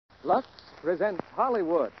Lux presents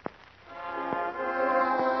Hollywood.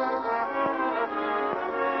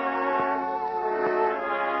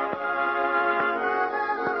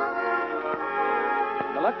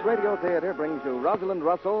 The Lux Radio Theater brings you Rosalind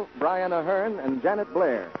Russell, Brian Ahern, and Janet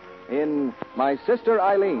Blair in My Sister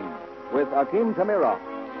Eileen with Akim Tamirov.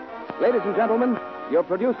 Ladies and gentlemen, your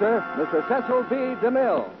producer, Mr. Cecil B.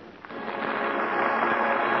 DeMille.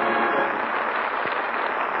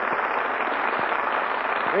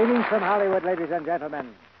 Greetings from Hollywood, ladies and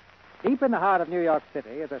gentlemen. Deep in the heart of New York City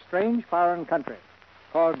is a strange foreign country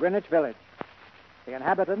called Greenwich Village. The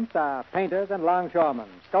inhabitants are painters and longshoremen,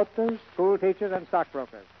 sculptors, school teachers, and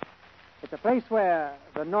stockbrokers. It's a place where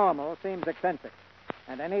the normal seems eccentric,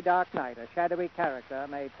 and any dark night a shadowy character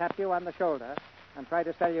may tap you on the shoulder and try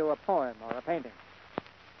to sell you a poem or a painting.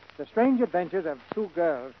 The strange adventures of two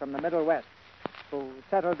girls from the Middle West who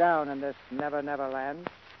settled down in this never-never land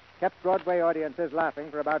kept Broadway audiences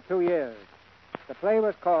laughing for about 2 years. The play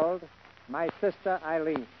was called My Sister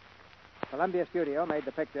Eileen. Columbia Studio made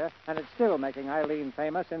the picture, and it's still making Eileen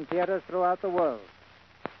famous in theaters throughout the world.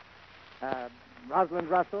 Rosalind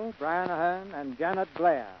Russell, Brian Ahern, and Janet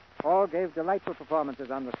Blair all gave delightful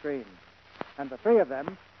performances on the screen. And the three of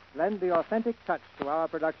them lend the authentic touch to our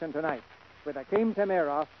production tonight, with Akim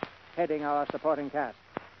Tamirov heading our supporting cast.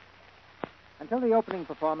 Until the opening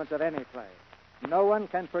performance of any play, no one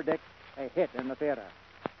can predict a hit in the theater.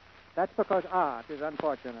 That's because art is,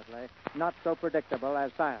 unfortunately, not so predictable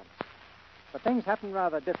as science. But things happen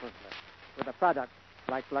rather differently with a product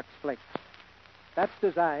like Lux Flakes. That's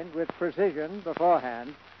designed with precision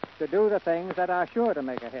beforehand to do the things that are sure to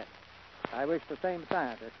make a hit. I wish the same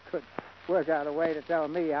scientist could work out a way to tell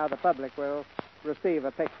me how the public will receive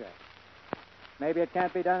a picture. Maybe it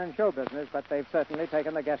can't be done in show business, but they've certainly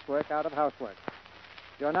taken the guesswork out of housework.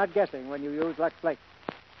 You're not guessing when you use Lux Flakes.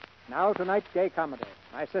 Now, tonight's gay comedy,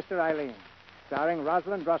 My Sister Eileen, starring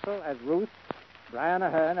Rosalind Russell as Ruth, Brian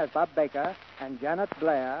Ahern as Bob Baker, and Janet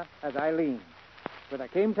Blair as Eileen, with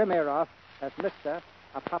Akim Tamirov as Mr.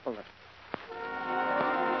 Apopolis.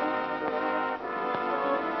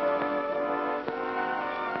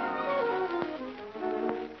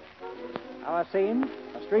 Our scene,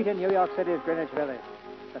 a street in New York City's Greenwich Village.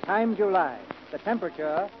 The time, July. The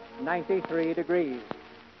temperature, 93 degrees.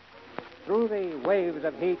 Through the waves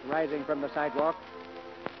of heat rising from the sidewalk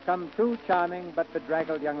come two charming but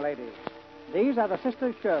bedraggled young ladies. These are the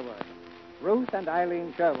sisters Sherwood, Ruth and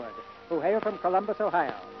Eileen Sherwood, who hail from Columbus,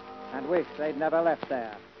 Ohio, and wish they'd never left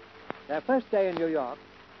there. Their first day in New York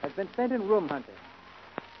has been spent in room hunting.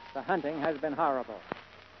 The hunting has been horrible.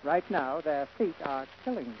 Right now, their feet are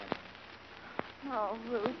killing them. Oh,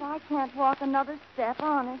 Ruth, I can't walk another step,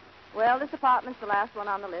 honest. Well, this apartment's the last one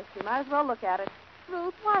on the list. We might as well look at it.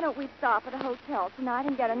 Ruth, why don't we stop at a hotel tonight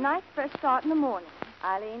and get a nice fresh start in the morning?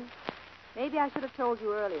 Eileen, maybe I should have told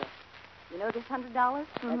you earlier. You know this $100?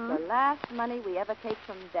 Mm-hmm. That's the last money we ever take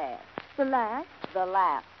from Dad. The last? The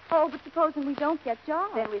last. Oh, but supposing we don't get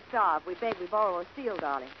jobs. Then we starve. We beg, we borrow, or steal,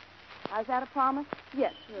 darling. Is that a promise?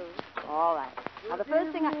 Yes, Ruth. All right. Now, the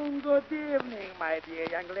first thing Good evening, my dear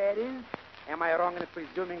young ladies. Am I wrong in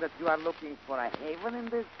presuming that you are looking for a haven in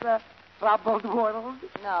this troubled world?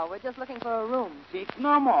 No, we're just looking for a room. Seek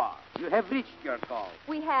no more. You have reached your goal.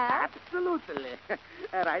 We have? Absolutely.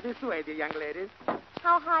 Right this way, dear young ladies.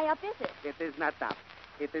 How high up is it? It is not up.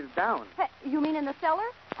 It is down. You mean in the cellar?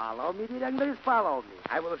 Follow me, dear young ladies. Follow me.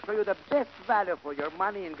 I will show you the best value for your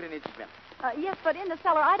money in Greenwich Village. Yes, but in the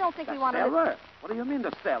cellar, I don't think we want to... Cellar? What do you mean,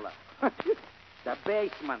 the cellar? The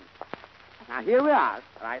basement. Now, here we are,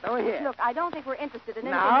 right over here. Look, I don't think we're interested in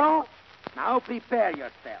anything... Now prepare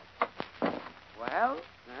yourself. Well,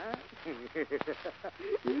 isn't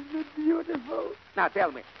it beautiful? Now,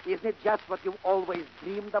 tell me, isn't it just what you've always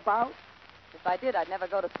dreamed about? If I did, I'd never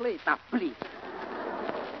go to sleep. Now, please.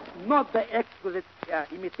 Not the exquisite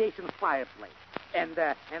imitation fireplace and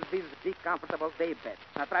these big, comfortable day beds.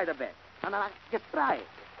 Now, try the bed. Now, just try it.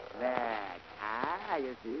 That.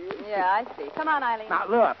 You see? Yeah, I see. Come on, Eileen. Now,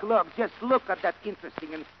 look. Just look at that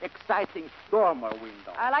interesting and exciting dormer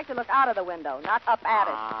window. I like to look out of the window, not up at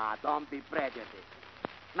it. Don't be prejudiced.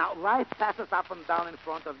 Now, life passes up and down in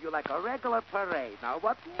front of you like a regular parade. Now,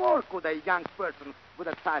 what more could a young person with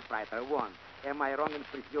a typewriter want? Am I wrong in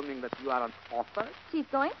presuming that you are an author? She's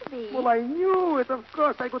going to be. Well, I knew it. Of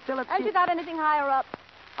course, I could tell it. Have you got anything higher up?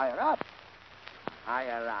 Higher up?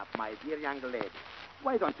 Higher up, my dear young lady.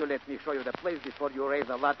 Why don't you let me show you the place before you raise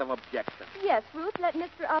a lot of objections? Yes, Ruth, let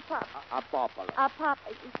Mr. Apopolis.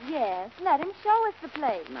 Yes, let him show us the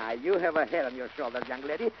place. Now, you have a head on your shoulders, young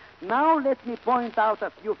lady. Now let me point out a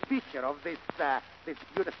few features of this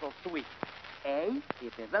beautiful suite. A,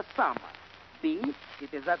 it is a summer. B,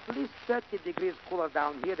 it is at least 30 degrees cooler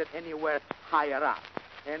down here than anywhere higher up.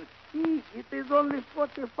 And C, it is only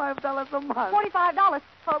 $45 a month. $45.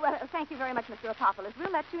 Oh, thank you very much, Mr. Apopoulos.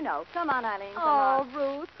 We'll let you know. Come on, Eileen. Come Oh, on.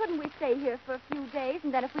 Ruth, couldn't we stay here for a few days,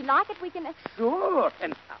 and then if we like it, we can... Sure.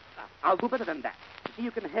 And I'll do better than that.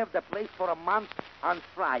 You can have the place for a month on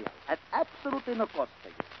trial at absolutely no cost to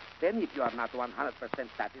you. Then, if you are not 100%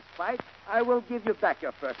 satisfied, I will give you back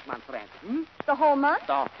your first month's rent. The whole month?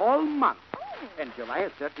 The whole month. And July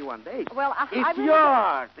is 31 days. Well, It's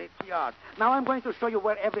yours. It's yours. Now I'm going to show you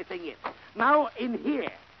where everything is. Now, in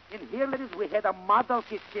here, ladies, we had a model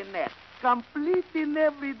kitchenette, complete in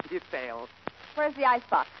every detail. Where's the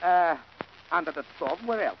icebox? Under the stove.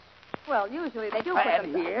 Where else? Well, usually they do put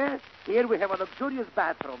And them... here we have a luxurious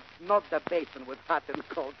bathroom, not the basin with hot and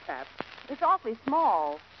cold taps. It's awfully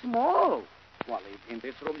small. Small. Well, in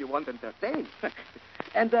this room you won't entertain.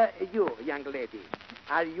 And you, young lady,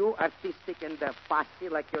 are you artistic and fussy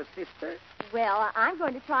like your sister? Well, I'm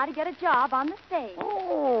going to try to get a job on the stage.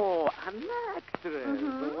 Oh, an actress.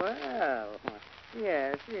 Mhm. Well,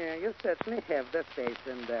 yes, you certainly have the face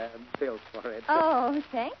and build for it. Oh,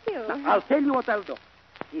 thank you. Now, I'll tell you what I'll do.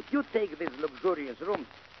 If you take these luxurious rooms,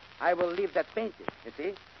 I will leave that painting, you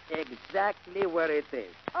see, exactly where it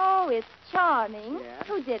is. Oh, it's charming. Yeah.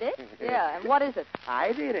 Who did it? Yeah, and what is it?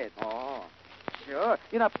 I did it. Oh, sure.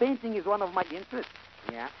 You know, painting is one of my interests.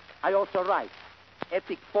 Yeah. I also write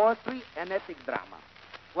epic poetry and epic drama.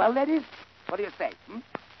 Well, ladies, what do you say?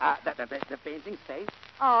 The painting stays.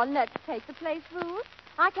 Oh, let's take the place, Ruth.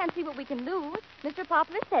 I can't see what we can lose. Mr.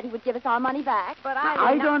 Poplar said he would give us our money back. But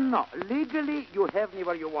I don't know. Legally, you have me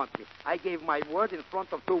where you want me. I gave my word in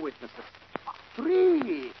front of 2 witnesses.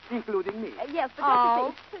 3, including me. Yes, but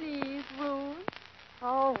Oh, don't you see? please, Ruth.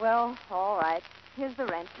 Oh, well, all right. Here's the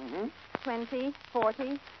rent. Mm-hmm. 20,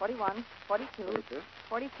 40, 41, 42, 42.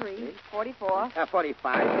 43, 44.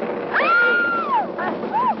 45.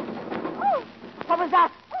 What was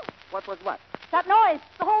that? What was what? That noise.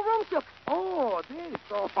 The whole room shook. Oh, this.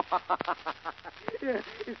 Oh. Yeah,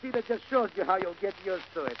 you see, that just shows you how you'll get used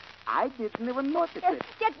to it. I didn't even notice it.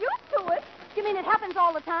 Get used to it. You mean it happens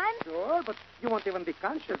all the time? Sure, but you won't even be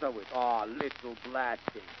conscious of it. Oh, little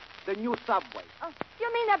blasting. The new subway. Oh,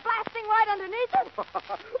 you mean they're blasting right underneath us?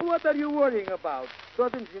 What are you worrying about?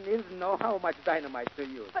 Those engineers know how much dynamite to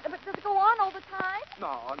use. But does it go on all the time?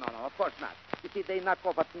 No, of course not. You see, they knock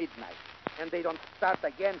off at midnight, and they don't start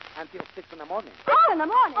again until 6 in the morning. 6 in the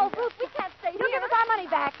morning? Oh, Ruth, we can't stay here. You give us our money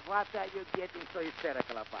back. What are you getting so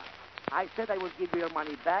hysterical about? I said I will give you your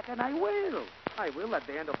money back, and I will. I will at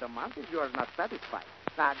the end of the month if you are not satisfied.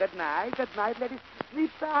 Now, good night, ladies.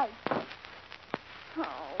 Sleep tight.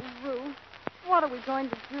 Oh, Ruth, what are we going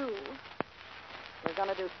to do? We're going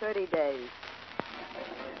to do 30 days.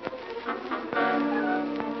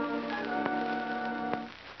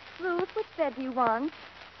 Ruth, which bed do you want?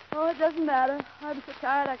 Oh, it doesn't matter. I'm so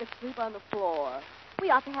tired I could sleep on the floor. We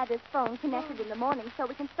ought to have this phone connected in the morning so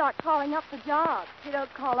we can start calling up for jobs. You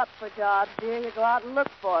don't call up for jobs, dear. You go out and look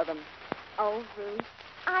for them. Oh, Ruth,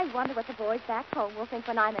 I wonder what the boys back home will think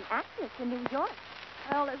when I'm an actress in New York.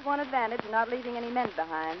 Well, there's one advantage in not leaving any men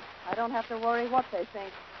behind. I don't have to worry what they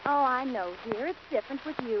think. Oh, I know, dear. It's different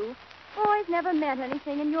with you. Boys never meant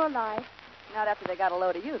anything in your life. Not after they got a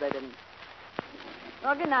load of you, they didn't.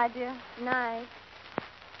 Well, good night, dear. Nice.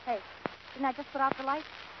 Hey, didn't I just put out the light?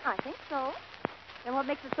 I think so. Then what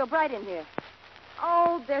makes it so bright in here?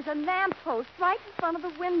 Oh, there's a lamppost right in front of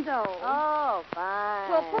the window. Oh, fine.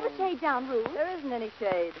 Well, pull the shade down, Ruth. There isn't any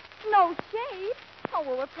shade. No shade? Oh,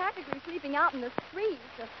 well, we're practically sleeping out in the street.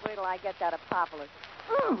 Just wait till I get that Apopoulos.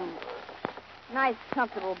 Nice,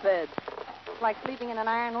 comfortable bed. It's like sleeping in an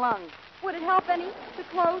iron lung. Would it help any to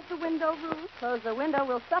close the window, Ruth? Close the window,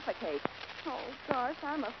 we'll suffocate. Oh, gosh,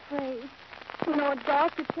 I'm afraid. You know, a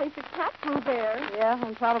dog could chase a cat through there. Yeah,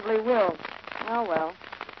 and probably will. Oh, well.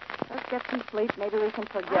 Let's get some sleep. Maybe we can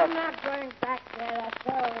forget. I'm not going back there, that's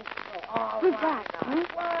all. Who's that?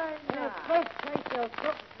 Why not? First place they'll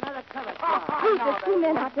cook another cup of Ruth, there's 2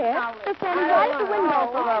 men out there. They're standing right at the window.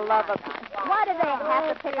 For the love of... Why do they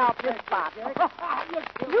have to pick out this spot?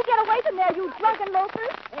 You get away from there, you drunken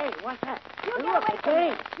loafers. Hey, what's that? You Hey, get look, away a from there.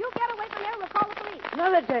 dame. You get away from there, we'll call the police.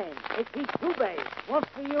 Another dame. It's these 2 bays. One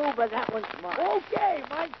for you, but that one's mine. Okay,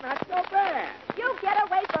 mine's not so bad. You get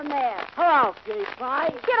away from there. Hello, kitty pie.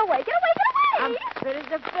 Get away, get away, get I'm away. fit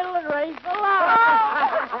as a fiddle and ready for Oh,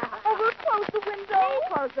 love. Ruth, close the window.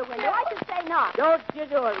 Close the window. I should say not. Don't you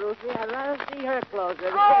do it, Ruthie. I'd rather see her close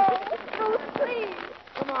it. Oh, Ruth, please.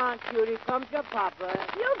 Come on, cutie. Come to Papa.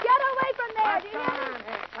 You get away from there, do you hear me?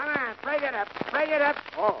 Come on, break it up. Break it up.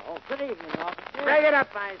 Oh, good evening, officer. Break it up,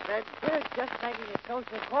 I said. We're just making a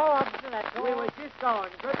social call, officer. That's all. We were just going.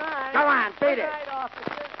 Good night. Go on, beat it. Good night,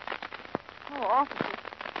 officer. Oh, officer.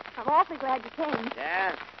 I'm awfully glad you came.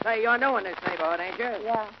 Yeah. Say, you're new in this neighborhood, ain't you?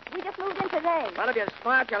 Yeah. We just moved in today. Well, if you're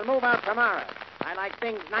smart, you'll move out tomorrow. I like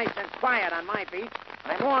things nice and quiet on my beat.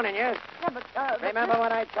 I'm warning you. Yeah, but, Remember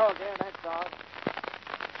what I told you, that's all.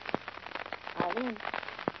 Eileen,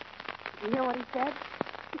 did you hear what he said?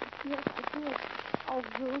 Yes, I did. Oh,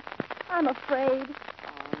 Ruth, I'm afraid.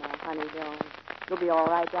 Oh, no, honey, don't. You'll be all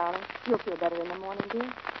right, darling. You'll feel better in the morning,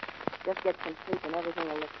 dear. Just get some sleep and everything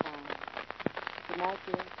will look fine. Good night,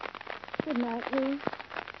 dear. Good night, Ruth.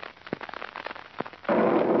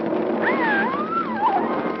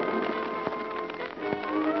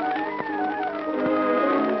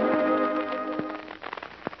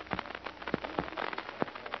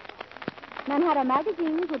 Manhattan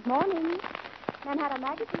Magazine, good morning. Manhattan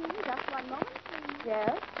Magazine, just one moment, please.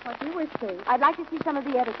 Yes? What do you wish, please? I'd like to see some of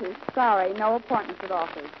the editors. Sorry, no appointments at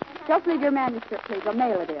office. Just leave your manuscript, please. I'll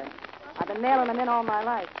mail it in. I've been mailing them in all my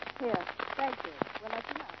life. Here. Thank you. We'll let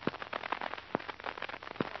you know.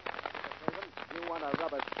 You want a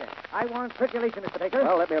rubber stamp. I want circulation, Mr. Baker.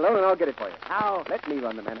 Well, let me alone and I'll get it for you. How? Let me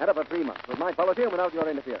run the Manhattan for 3 months with my policy and without your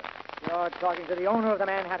interference. You're talking to the owner of the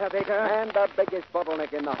Manhattan, Baker. And the biggest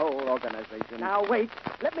bottleneck in the whole organization. Now, wait.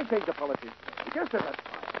 Let me change the policy. Just as a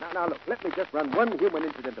trial. Now, look, let me just run one human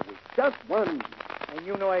incident a week. Just one. And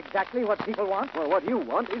you know exactly what people want. Well, what you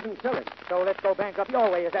want isn't selling. So let's go bankrupt your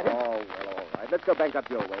way, is that it? Oh, well, all right. Let's go bankrupt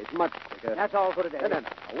your way. It's much quicker. That's all for today. No.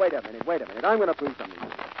 Wait a minute. I'm going to prove something.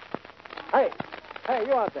 Hey,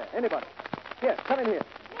 you out there. Anybody? Here, come in here.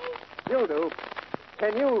 You do.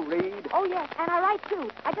 Can you read? Oh, yes, and I write, too.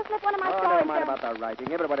 I just left one of my Oh, stories. never mind about the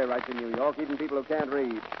writing. Everybody writes in New York, even people who can't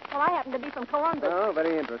read. Well, I happen to be from Columbus. Oh,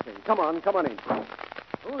 very interesting. Come on in.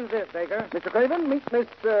 Who's this, Baker? Mr. Craven, meet Miss,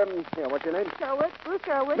 what's your name? Sherwood, Ruth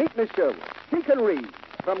Sherwood. Meet Miss Sherwood. She can read.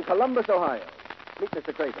 From Columbus, Ohio. Meet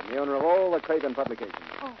Mr. Craven, the owner of all the Craven publications.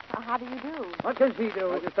 Oh, how do you do? What can she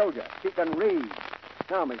do? I just told you. She can read.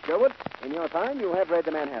 Now, Miss Sherwood, in your time, you have read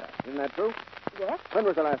the Manhattan. Isn't that true? Yes? When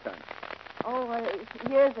was the last time? Oh,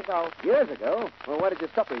 years ago. Years ago? Well, why did you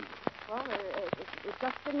stop reading? Well, it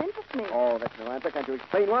just didn't interest me. Oh, that's no answer. Can't you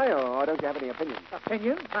explain why, or don't you have any opinion?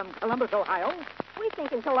 Opinion from Columbus, Ohio? We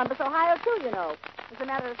think in Columbus, Ohio, too, you know. As a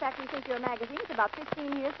matter of fact, we think your magazine's about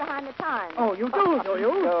 15 years behind the times. Oh, you do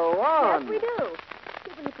you? Go on. Yes, we do.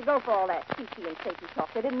 People used to go for all that cheeky and shaky talk.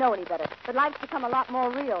 They didn't know any better. But life's become a lot more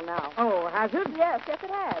real now. Oh, has it? Yes, it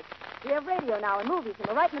has. We have radio now and movies, and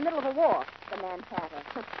we're right in the middle of a war. The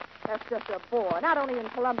Manhattan. That's just a bore. Not only in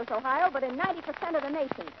Columbus, Ohio, but in 90% of the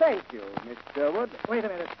nation. Thank you, Miss Sherwood. Wait a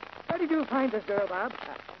minute. Where did you find this girl, Bob?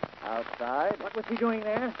 Outside. What was she doing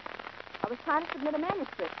there? I was trying to submit a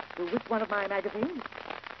manuscript. To which one of my magazines?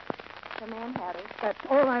 The Manhattan. That's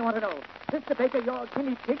all I want to know. Mr. Baker, your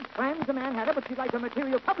guinea pig plans the Manhattan, but she'd like the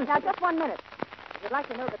material published. Now, just 1 minute. If you'd like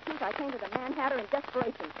to know the truth, I came to the Manhattan in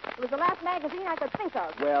desperation. It was the last magazine I could think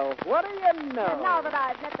of. Well, what do you know? And now that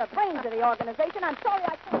I've met the brains of the organization, I'm sorry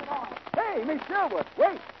I came along. Hey, Miss Sherwood,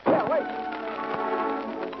 wait. Yeah, wait.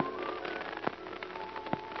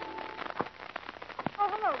 Oh,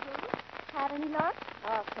 hello, Ruth. Had any luck?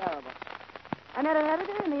 Oh, terrible. I met an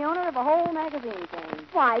editor and the owner of a whole magazine chain.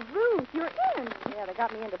 Why, Ruth, you're in. Yeah, they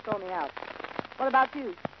got me in to throw me out. What about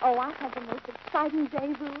you? Oh, I had the most exciting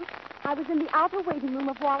day, Ruth. I was in the outer waiting room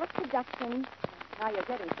of Wallace Productions. Now you're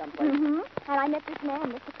getting someplace. Mm-hmm. And I met this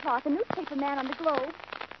man, Mr. Clark, a newspaper man on the Globe.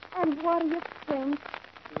 And what do you think?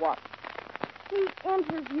 What? He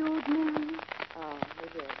interviewed me. Oh,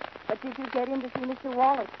 he did. But did you get in to see Mr.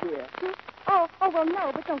 Wallace, dear? Oh, well,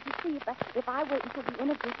 no, but don't you see, if I wait until the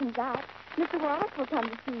interview comes out, Mr. Wallace will come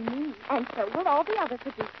to see me, and so will all the other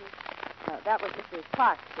producers. That was Mr.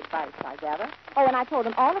 Clark's advice, I gather. Oh, and I told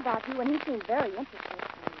him all about you, and he seemed very interested.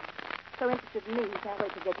 So interested in me, he can't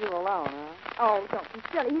wait to get you alone, huh? Oh, don't be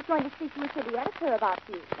silly. He's going to speak to a city editor about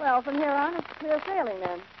you. Well, from here on, it's clear sailing,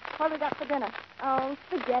 then. What have we got for dinner? Oh,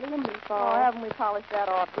 spaghetti and meatballs. Oh, haven't we polished that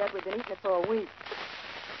off yet? We've been eating it for a week.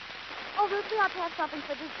 Oh, Ruth, we ought to have something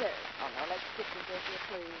for dessert. Oh, no, let's skip dessert here,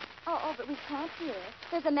 please. Oh, but we can't hear.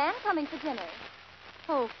 There's a man coming for dinner.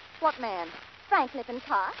 Who? What man? Frank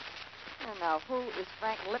Lippincott. Now, who is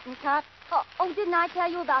Frank Lippincott? Oh, didn't I tell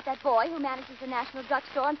you about that boy who manages the National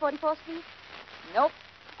Drugstore on 44th Street? Nope.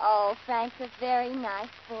 Oh, Frank's a very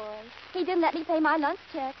nice boy. He didn't let me pay my lunch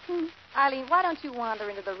check. Eileen, why don't you wander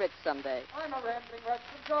into the Ritz someday? I'm a rambling wretch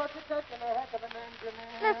from Georgia Tech and a heck of an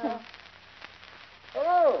engineer. Listen.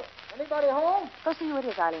 Hello? Anybody home? Go see who it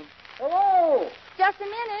is, Eileen. Hello? Just a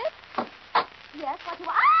minute. Yes, what you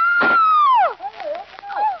want? Oh! Hey, open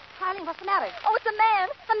up. Eileen, what's the matter? Oh, it's a man.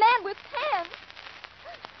 A man with pens.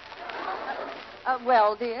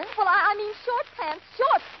 Well, dear. Well, I mean short pants.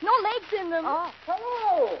 Short. No legs in them. Oh,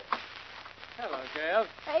 hello. Hello, girls.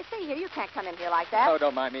 Hey, see here. You can't come in here like that. Oh,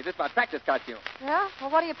 don't mind me. This is my practice costume. Yeah?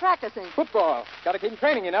 Well, what are you practicing? Football. Got to keep 'em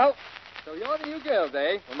training, you know. So you're the new girls,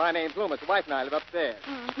 eh? Well, my name's Loomis. The wife and I live upstairs.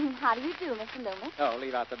 Mm-hmm. How do you do, Mr. Loomis? Oh,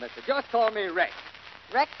 leave out the mister. Just call me Rex.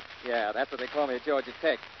 Rex? Yeah, that's what they call me at Georgia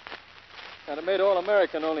Tech. I'd have made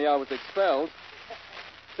All-American, only I was expelled.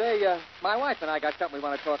 Say, my wife and I got something we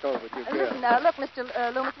want to talk over with you, girls. Listen, look,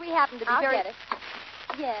 Mr. Loomis, we happen to be I'll very... get it.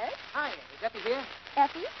 Yes? Hi, is Effie here?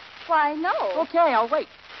 Effie? Why, no. Okay, I'll wait.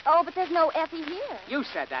 Oh, but there's no Effie here. You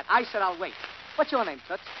said that. I said I'll wait. What's your name,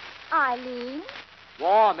 Toots? Eileen?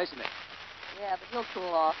 Warm, isn't it? Yeah, but you'll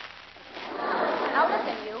cool off. Now,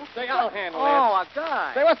 listen, you. Say, I'll handle Oh, a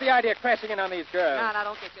guy. Say, what's the idea of crashing in on these girls? No,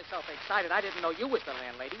 don't get yourself excited. I didn't know you was the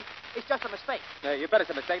landlady. It's just a mistake. You bet it's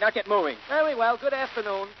a mistake. Now get moving. Very well. Good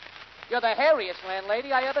afternoon. You're the hairiest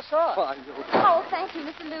landlady I ever saw. Oh, thank you,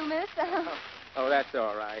 Mr. Loomis. Oh, that's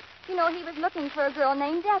all right. You know, he was looking for a girl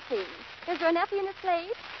named Effie. Is there an Effie in his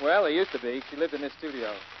place? Well, there used to be. She lived in this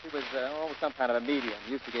studio. She was, some kind of a medium.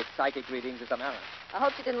 Used to get psychic readings or something. I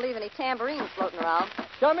hope she didn't leave any tambourines floating around.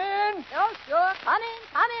 Come in. Oh, sure. Come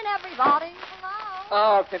in, everybody.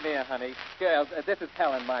 Hello. Oh, come here, honey. Girls, this is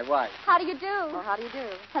Helen, my wife. How do you do? Oh, how do you do?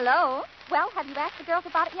 Hello. Well, have you asked the girls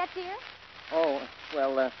about it yet, dear? Oh,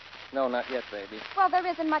 well, no, not yet, baby. Well, there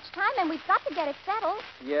isn't much time, and we've got to get it settled.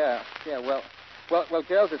 Yeah, well,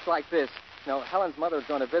 girls, it's like this. You know, Helen's mother's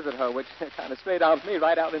going to visit her, which kind of straight out me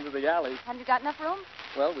right out into the alley. Haven't you got enough room?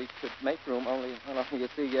 Well, we could make room, only, you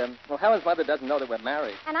see, Helen's mother doesn't know that we're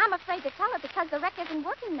married. And I'm afraid to tell her because the rec isn't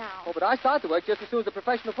working now. Oh, but I start to work just as soon as the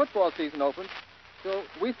professional football season opens. So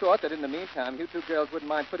we thought that in the meantime, you two girls wouldn't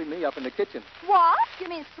mind putting me up in the kitchen. What? You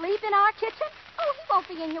mean sleep in our kitchen? Oh, he won't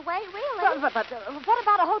be in your way, really. But what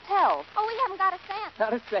about a hotel? Oh, we haven't got a cent.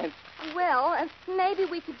 Not a cent. Well, maybe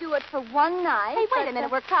we could do it for one night. Hey, wait a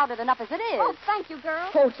minute. We're crowded enough as it is. Oh, thank you,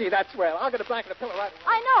 girls. Oh, gee, that's swell. I'll get a blanket and a pillow right away.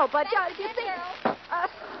 I know, but Thanks you again, see... girls.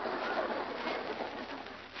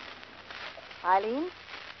 Eileen,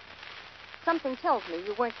 something tells me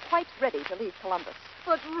you weren't quite ready to leave Columbus.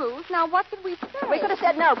 But, Ruth, now what could we say? We could have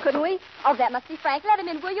said no, couldn't we? Oh, that must be Frank. Let him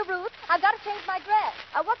in, will you, Ruth? I've got to change my dress.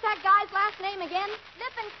 What's that guy's last name again?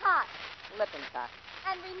 Lippincott. Lippincott.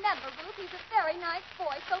 And remember, Ruth, he's a very nice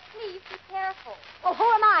boy, so please be careful. Well, who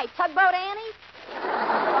am I, Tugboat Annie?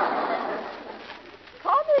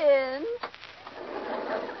 Come in.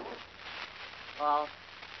 Well,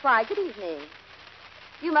 Why, good evening.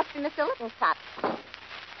 You must be Mr. Lippincott.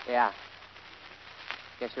 yeah.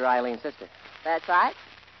 Guess you're Eileen's sister. That's right.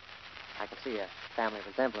 I can see a family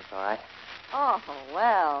resemblance, all right. Oh,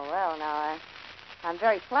 well, now, I'm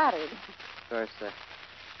very flattered. Of course,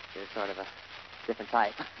 you're sort of a different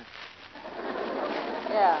type.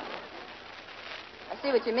 Yeah. I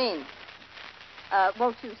see what you mean.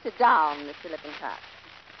 Won't you sit down, Mr. Lippincott?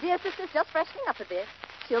 Dear sister's just freshening up a bit.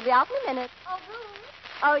 She'll be out in a minute. Oh, Ruth?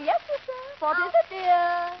 Oh, yes, sister. What is it, dear?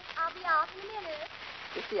 I'll be out in a minute.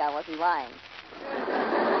 You see, I wasn't lying.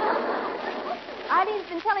 Eileen's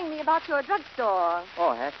been telling me about your drugstore.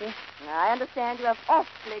 Oh, has she? I understand you have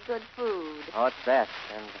awfully good food. Oh, it's best,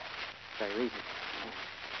 and very reasonable.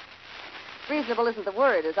 Reasonable isn't the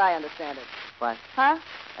word, as I understand it. What? Huh?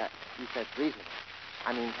 You said reasonable.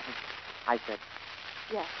 I mean, I said...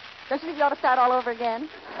 Yes. Don't you think you ought to start all over again?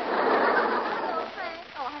 Hello, Frank.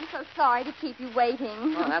 Oh, I'm so sorry to keep you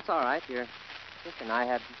waiting. Oh, that's all right. Your sister and I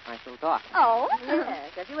had a nice little talk. Oh, yes.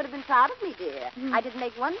 Because you would have been proud of me, dear. I didn't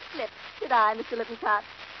make one slip, did I, Mr. Lippincott?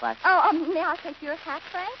 What? Oh, may I take your hat,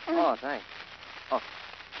 Frank? Oh, thanks. Oh,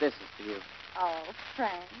 this is for you. Oh,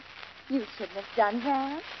 Frank. You shouldn't have done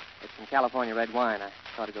that. It's some California red wine. I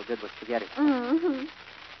thought it'd go good with spaghetti. Mm-hmm.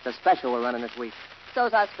 It's a special we're running this week.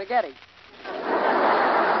 So's our spaghetti.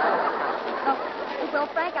 Oh, well,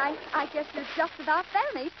 Frank, I guess you're just about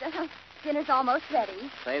famished. Dinner's almost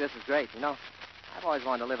ready. Say, this is great. You know, I've always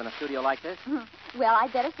wanted to live in a studio like this. Well,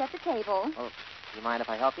 I'd better set the table. Oh, do you mind if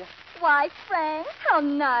I help you? Why, Frank, how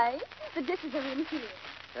nice. The dishes are in here.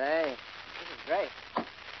 Say, this is great.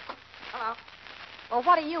 Hello. Well,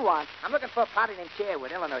 what do you want? I'm looking for a potted in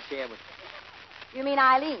Sherwood, Illinois Sherwood. You mean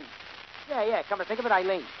Eileen? Yeah, come to think of it,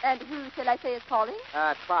 Eileen. And who shall I say is calling?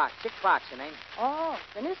 Fox. Chick Fox, her name. Oh,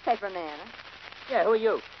 the newspaper man. Yeah, who are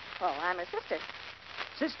you? Oh, I'm her sister.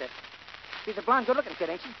 Sister? She's a blonde, good-looking kid,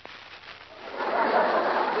 ain't she?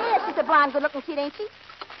 Yes, she's a blonde, good-looking kid, ain't she?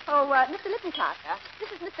 Oh, Mr. Lippincott. Yeah?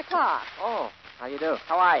 This is Mr. Clark. Oh, how you do?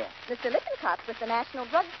 How are you? Mr. Lippincott's with the National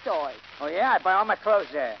Drug Stores. Oh, yeah, I buy all my clothes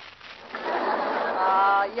there.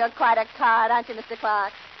 Oh, you're quite a card, aren't you, Mr.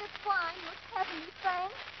 Clark? This wine looks heavenly,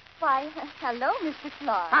 Frank. Why, hello, Mr.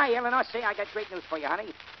 Clark. Hi, Eleanor. Say, I got great news for you,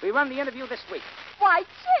 honey. We run the interview this week. Why,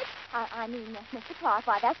 Chick. I mean, Mr. Clark,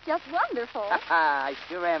 why, that's just wonderful. I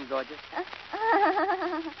sure am, gorgeous.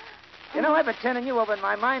 You know, I've been turning you over in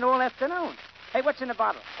my mind all afternoon. Hey, what's in the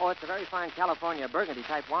bottle? Oh, it's a very fine California Burgundy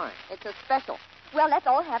type wine. It's a special. Well, let's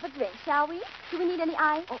all have a drink, shall we? Do we need any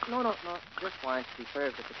ice? Oh, no. This wine should be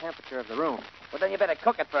served at the temperature of the room. Well, then you better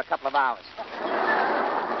cook it for a couple of hours.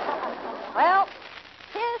 Well,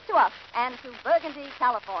 here's to us and to Burgundy,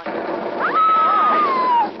 California.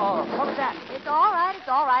 Oh, what was that? It's all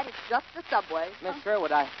right. It's just the subway. Miss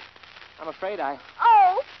Sherwood, I'm afraid I...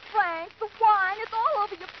 Oh, Frank, the wine is all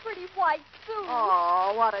over your pretty white suit.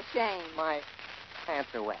 Oh, what a shame. My pants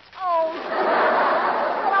are wet. Oh,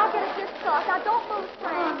 well, I'll get a dishcloth. Now, don't move,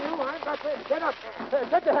 Frank. Get up there.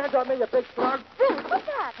 Get your hands on me, you big slug. Bruce, what's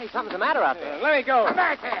that? Hey, something's the matter out there. Let me go. Come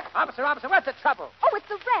back here. Officer, what's the trouble? Oh, it's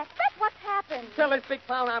the wreck. That's what's happened. Tell this big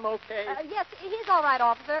clown I'm okay. Yes, he's all right,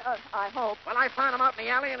 officer. I hope. Well, I found him out in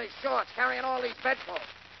the alley in his shorts, carrying all these bedfolds.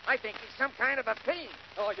 I think he's some kind of a fiend.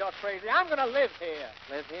 Oh, you're crazy. I'm going to live here.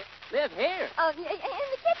 Live here? Live here? In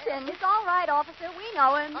the kitchen. It's all right, officer. We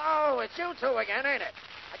know him. Oh, it's you two again, ain't it?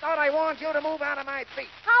 I thought I warned you to move out of my feet.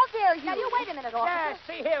 How dare you? Now, you wait a minute, officer. Yeah,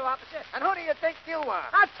 see here, officer. And who do you think you are?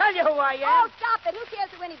 I'll tell you who I Oh, am. stop it. Who cares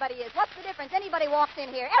who anybody is? What's the difference? Anybody walks in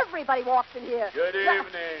here. Everybody walks in here. Good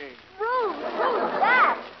evening. Bruce,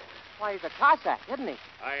 that. Why, he's a Cossack, isn't he?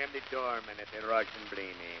 I am the doorman at the Russian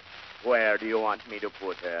Blini. Where do you want me to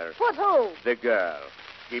put her? Put who? The girl.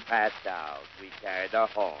 She passed out. We carried her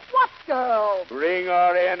home. What girl? Bring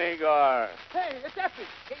her in, Igor. Hey, it's Effie.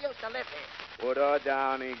 She used to live here. Put her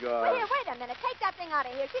down, Igor. Wait a minute. Take that thing out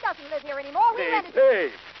of here. She doesn't live here anymore. We Hey, rented... hey.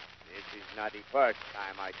 This is not the first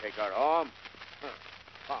time I take her home.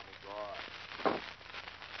 Come, Igor.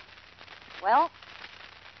 Well,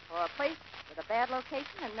 for a place with a bad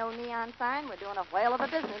location and no neon sign, we're doing a whale of a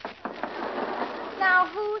business. Now,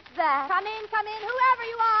 who's that? Come in, whoever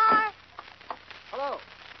you are. Hello.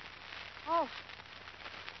 Oh. What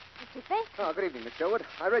did you think? Oh, good evening, Miss Sherwood.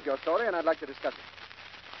 I read your story, and I'd like to discuss it.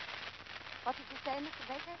 What did you say, Mr.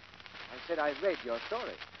 Baker? I said I read your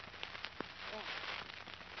story.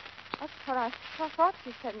 That's what I thought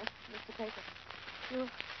you said, Mr. Baker. You...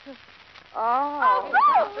 Oh.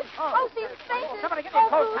 Oh, see his faces. Somebody get me a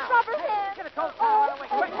cold Bruce, towel. rubber hand. Get a cold towel.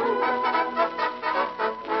 Quick.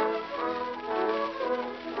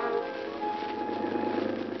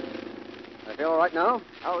 I feel all right now?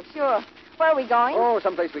 Oh, sure. Where are we going? Oh,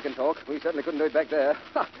 someplace we can talk. We certainly couldn't do it back there.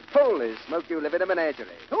 Holy smoke, you live in a menagerie.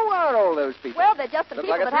 Who are all those people? Well, they're just the Look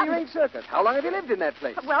people like a that happen... three-ring circus. How long have you lived in that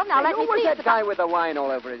place? Well, now, let who me was see. that guy with the wine all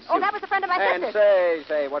over his suit? Oh, that was a friend of my And sister's.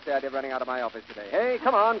 say, what's the idea of running out of my office today? Hey,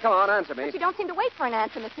 come on, answer me. But you don't seem to wait for an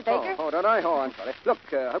answer, Mr. Baker. Oh, don't I? Oh, I'm sorry. Look,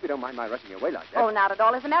 hope you don't mind my rushing you away like that. Oh, not at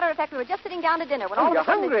all. As a matter of fact, we were just sitting down to dinner when all you're of a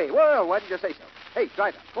sudden... hungry. Well, why did you say so? Hey,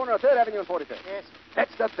 driver, corner of 3rd Avenue and 43rd. Yes.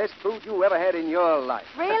 That's the best food you ever had in your life.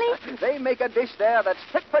 Really? They make a dish there that's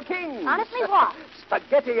fit for kings. Honestly, what?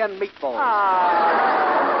 Spaghetti and meatballs.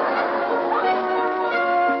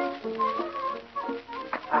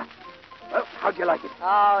 Well, how'd you like it?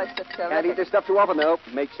 Oh, it's just Can't eat terrific. this stuff too often, though.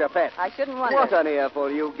 Makes you fat. I shouldn't wonder. What an earful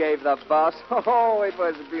you gave the boss. Oh, it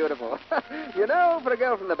was beautiful. You know, for a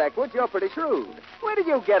girl from the backwoods, you're pretty shrewd. Where did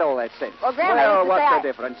you get all that sense? Well, Grandma used to what's say the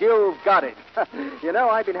difference? You've got it. You know,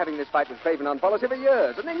 I've been having this fight with Craven on policy for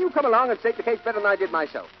years, and then you come along and state the case better than I did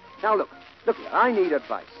myself. Now, look here. I need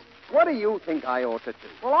advice. What do you think I ought to do?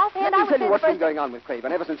 Well, offhand, Let me I would tell say you what's the been first... going on with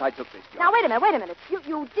Craven ever since I took this job. Now, wait a minute.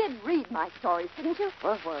 You did read my stories, didn't you?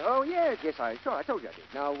 Well, oh, yes, I told you I did.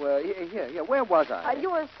 Now, here, where was I?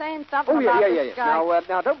 You were saying something Oh, about yeah. this guy.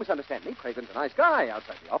 Now, don't misunderstand me. Craven's a nice guy.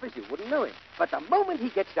 Outside the office, you wouldn't know him. But the moment he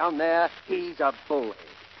gets down there, he's a bullhead.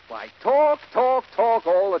 Why, talk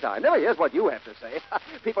all the time. Never hears what you have to say.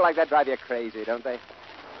 People like that drive you crazy, don't they?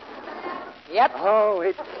 Yep. Oh,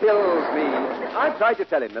 it kills me. I've tried to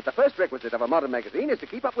tell him that the first requisite of a modern magazine is to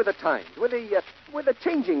keep up with the times, with the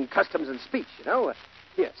changing customs and speech, you know.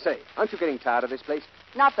 Here, say, aren't you getting tired of this place?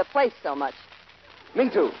 Not the place so much. Me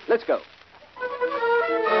too. Let's go.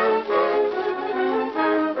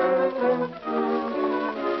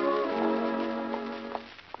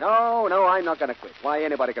 No, I'm not going to quit. Why,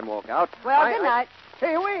 anybody can walk out. Well, good night.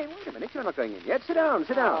 Hey, wait a minute. You're not going in yet. Sit down.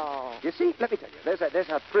 Oh. You see, let me tell you, there's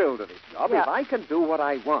a thrill to this job. Yeah. If I can do what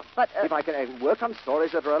I want, But, if I can work on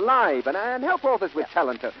stories that are alive and help authors with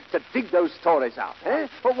talent to dig those stories out, eh?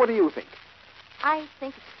 Well, what do you think? I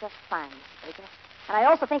think it's just fine, Mr. Baker. And I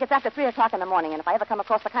also think it's after 3 o'clock in the morning, and if I ever come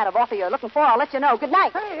across the kind of offer you're looking for, I'll let you know. Good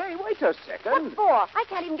night. Hey, wait a second. What for? I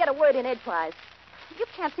can't even get a word in edgewise.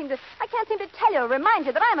 I can't seem to tell you, remind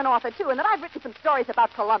you that I'm an author, too, and that I've written some stories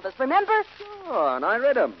about Columbus, remember? Oh, and I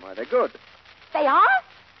read them. Are they good? They are?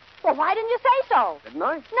 Well, why didn't you say so? Didn't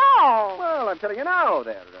I? No. Well, I'm telling you now.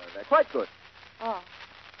 They're quite good. Oh,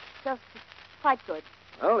 just quite good.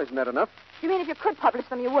 Well, isn't that enough? You mean if you could publish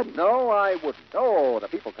them, you wouldn't? No, I wouldn't. Oh, the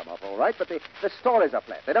people come off all right, but the stories are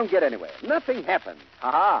flat. They don't get anywhere. Nothing happens.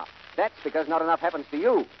 Ha-ha. That's because not enough happens to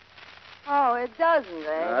you. Oh, it doesn't,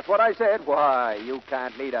 eh? That's what I said. Why, you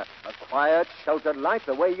can't lead a quiet, sheltered life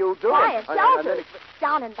the way you do. Quiet, And sheltered?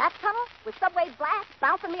 Down in that tunnel, with subway blasts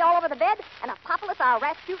bouncing me all over the bed, and Apopolis, our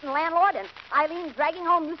Rasputin landlord, and Eileen dragging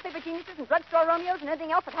home newspaper geniuses and drugstore Romeos and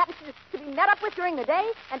anything else that happens to be met up with during the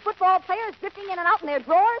day, and football players drifting in and out in their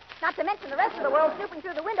drawers, not to mention the rest of the world snooping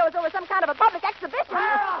through the windows over some kind of a public exhibition.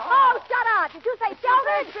 Oh, shut up. Did you say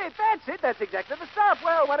sheltered? That's it. That's exactly the stuff.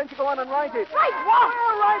 Well, why don't you go on and write it? Write what?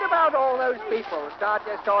 Well, write about all those people. Start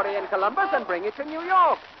your story in Columbus and bring it to New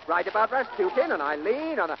York. Write about Rasputin and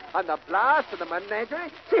Eileen and the blast and the menagerie.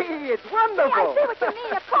 Gee, it's wonderful. Hey, I see what you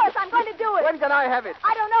mean. Of course, I'm going to do it. When can I have it?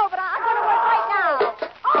 I don't know, but I'm going to work right now.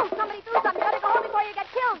 Oh, somebody do something. Better go home before you get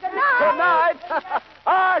killed. Good night. Good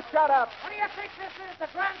night. Shut up. What do you think this is, the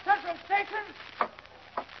Grand Central Station?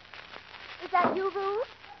 Is that you, Ruth?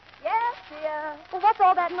 Yes, dear. Well, what's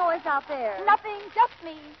all that noise out there? Nothing, just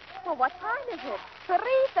me. Well, what time is it?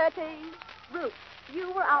 3:30. Ruth,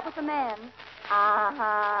 you were out with a man.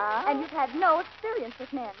 Uh-huh. And you've had no experience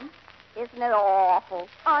with men. Isn't it awful?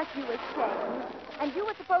 Aren't you ashamed? And you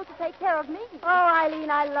were supposed to take care of me. Oh, Eileen,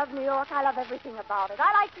 I love New York. I love everything about it.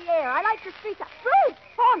 I like the air. I like the streets. Ruth!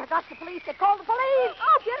 Oh, my gosh, the police. They called the police.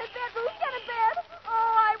 Oh, get in bed, Ruth. Get in bed.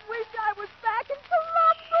 Oh, I wish I was back in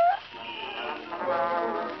Columbus.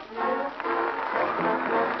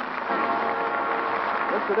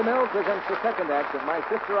 Mr. DeMille presents the second act of My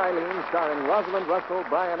Sister Eileen, starring Rosalind Russell,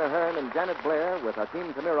 Brian Ahern, and Janet Blair, with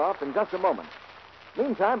Hakeem Tamiroff in just a moment.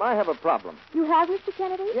 Meantime, I have a problem. You have, Mr.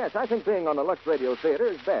 Kennedy? Yes, I think being on the Lux Radio Theater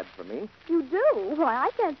is bad for me. You do? Why,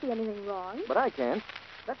 I can't see anything wrong. But I can't.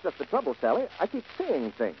 That's just the trouble, Sally. I keep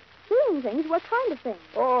seeing things. Seeing things? What kind of things?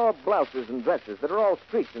 Oh, blouses and dresses that are all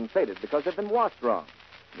streaked and faded because they've been washed wrong.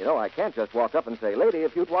 You know, I can't just walk up and say, lady,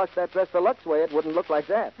 if you'd washed that dress the Lux way, it wouldn't look like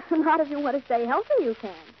that. Not if you want to stay healthy, you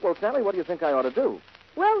can. Well, Sally, what do you think I ought to do?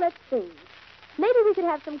 Well, let's see. Maybe we could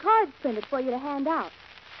have some cards printed for you to hand out.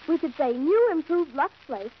 We could say, new improved Lux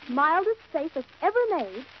Flakes, mildest, safest ever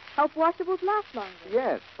made, help washables last longer.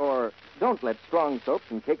 Yes, or don't let strong soaps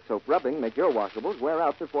and cake soap rubbing make your washables wear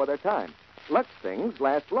out before their time. Lux things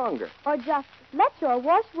last longer. Or just, let your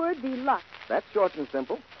washword be Lux. That's short and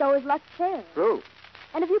simple. So is Lux Care. True.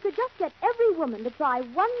 And if you could just get every woman to try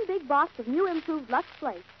one big box of new improved Lux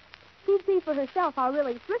Flakes, she'd see for herself how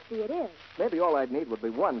really thrifty it is. Maybe all I'd need would be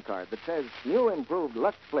one card that says, new improved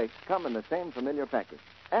Lux Flakes come in the same familiar package.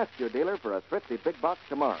 Ask your dealer for a thrifty big box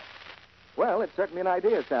tomorrow. Well, it's certainly an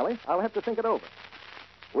idea, Sally. I'll have to think it over.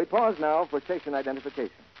 We pause now for station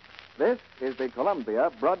identification. This is the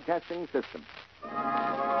Columbia Broadcasting System.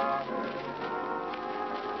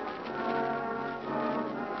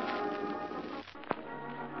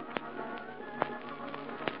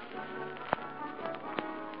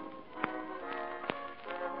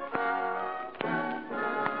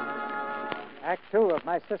 Act 2 of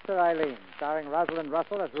My Sister Eileen, starring Rosalind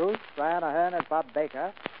Russell as Ruth, Brian Ahern as Bob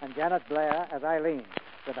Baker, and Janet Blair as Eileen,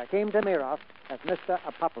 with Hakeem Tamiroff as Mr.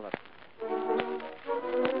 Apopolis.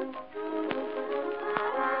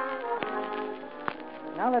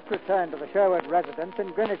 Now let's return to the Sherwood residence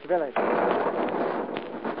in Greenwich Village.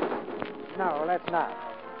 No, let's not.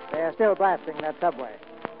 They are still blasting that subway.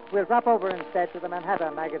 We'll drop over instead to the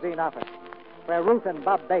Manhattan magazine office, where Ruth and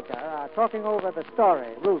Bob Baker are talking over the story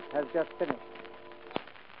Ruth has just finished.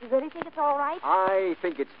 You really think it's all right? I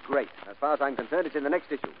think it's great. As far as I'm concerned, it's in the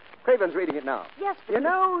next issue. Craven's reading it now. Yes, but... You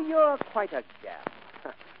know, you're quite a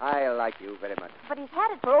gal. I like you very much. But he's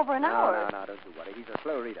had it for over an hour. No, don't you worry. He's a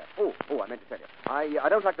slow reader. Oh, I meant to tell you. I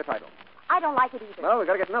don't like the title. I don't like it either. Well, we've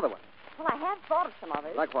got to get another one. Well, I have thought of some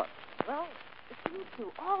others. Like what? Well, it seems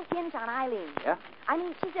to all hinge on Eileen. Yeah? I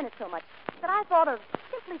mean, she's in it so much that I thought of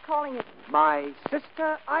simply calling it... My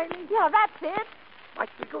Sister Eileen? Yeah, that's it. Might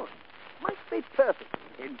be good. Might be perfect.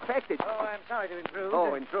 In fact, it's... Oh, I'm sorry to intrude.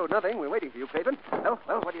 Oh, intrude nothing. We're waiting for you, Craven. Well,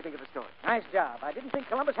 what do you think of the story? Nice job. I didn't think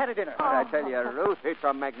Columbus had a dinner. What I tell you, Ruth, it's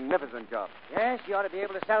a magnificent job. Yes, you ought to be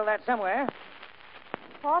able to sell that somewhere.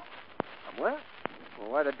 What? Somewhere?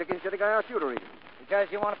 Well, why the dickens do you think I asked you to read it? Because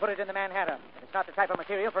you want to put it in the Manhattan. It's not the type of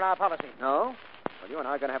material for our policy. No? Well, you and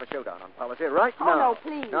I are going to have a showdown on policy right Oh, now. no,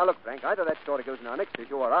 please. Now, look, Frank, either that story goes in our next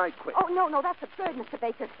issue or I quit. Oh, no, that's absurd, Mr.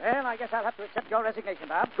 Baker. Well, I guess I'll have to accept your resignation,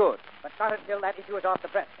 Bob. Good. But not until that issue is off the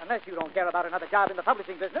press, unless you don't care about another job in the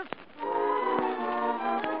publishing business.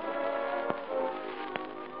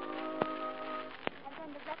 And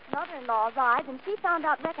then the Wreck's mother-in-law arrived, and she found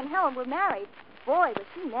out Wreck and Helen were married. Boy, was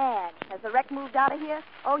she mad. Has the wreck moved out of here?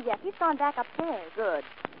 Oh, yes, he's gone back upstairs. Good.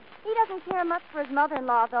 He doesn't care much for his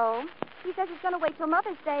mother-in-law, though. He says he's going to wait till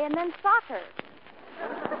Mother's Day and then soccer.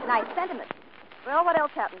 Nice sentiment. Well, what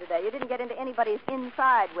else happened today? You didn't get into anybody's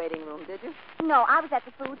inside waiting room, did you? No, I was at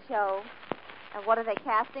the food show. And what are they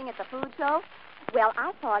casting at the food show? Well,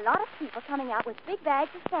 I saw a lot of people coming out with big bags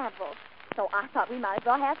of samples. So I thought we might as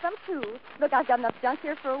well have some, too. Look, I've got enough junk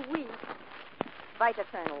here for a week.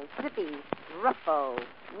 Vita-Kernels, Zippy, Ruffo,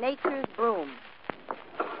 Nature's Broom.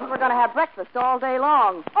 We're going to have breakfast all day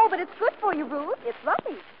long. Oh, but it's good for you, Ruth. It's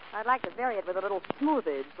lovely. I'd like to vary it with a little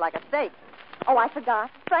smoothage, like a steak. Oh, I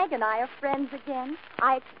forgot. Frank and I are friends again.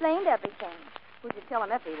 I explained everything. Who'd you tell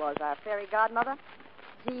him Effie was, our fairy godmother?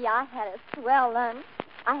 Gee, I had a swell lunch.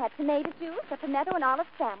 I had tomato juice, a pimento and olive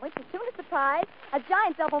sandwich, a tuna surprise, a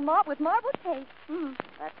giant double malt with marble cake.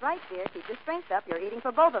 That's right, dear. Keep your strength up. You're eating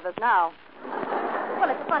for both of us now. Well,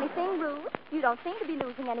 it's a funny thing, Ruth. You don't seem to be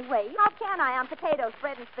losing any weight. How can I? I'm potatoes,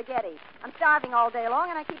 bread, and spaghetti. I'm starving all day long,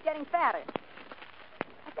 and I keep getting fatter.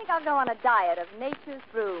 I think I'll go on a diet of Nature's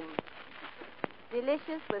Broom.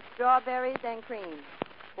 Delicious with strawberries and cream.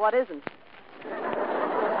 What isn't?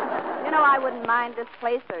 You know, I wouldn't mind this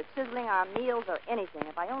place or sizzling our meals or anything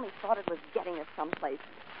if I only thought it was getting us someplace.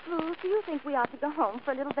 Ruth, do you think we ought to go home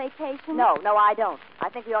for a little vacation? No, I don't. I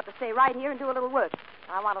think we ought to stay right here and do a little work.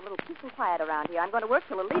 I want a little peace and quiet around here. I'm going to work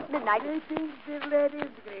till at least midnight. Greetings, dear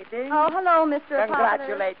ladies, greetings. Oh, hello, Mr.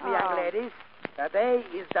 Congratulate me, Oh. young ladies. Today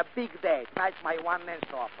is the big day. Tonight's my one-man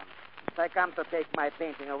open. So I come to take my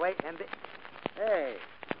painting away, and...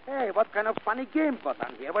 Hey, what kind of funny game goes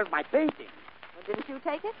on here? Where's my painting? Well, didn't you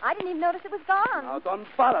take it? I didn't even notice it was gone. Now, don't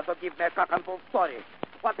bother to give me a cock and bull story.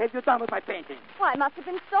 What have you done with my painting? Why, it must have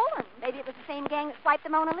been stolen. Maybe it was the same gang that swiped the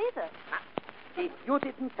Mona Lisa. If you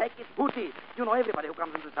didn't take it, who did? You know everybody who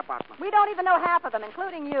comes into this apartment. We don't even know half of them,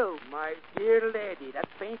 including you. My dear lady, that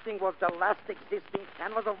painting was the last existing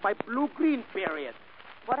canvas of my blue-green period.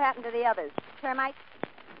 What happened to the others? Termites?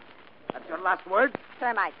 That's your last word?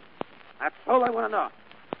 Termites. That's all I want to know.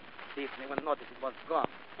 See if anyone noticed it was gone.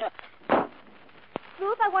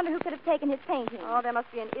 Ruth, I wonder who could have taken his painting. Oh, there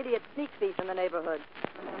must be an idiot sneak thief in the neighborhood.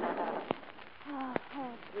 Oh,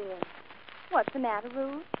 dear. What's the matter,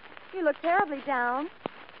 Ruth? You look terribly down.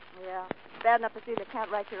 Yeah, bad enough to see that you can't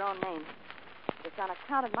write your own name. It's on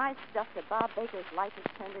account of my stuff that Bob Baker's life is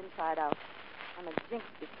turned inside out. I'm a jinx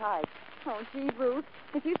besides. Oh, gee, Ruth,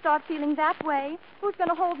 if you start feeling that way, who's going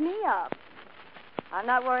to hold me up? I'm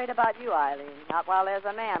not worried about you, Eileen. Not while there's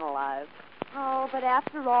a man alive. Oh, but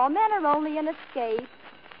after all, men are only an escape.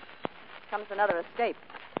 Comes another escape.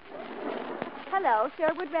 Hello,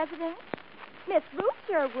 Sherwood resident. Miss Ruth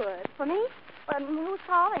Sherwood. For me? Who's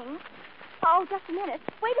calling? Oh, just a minute.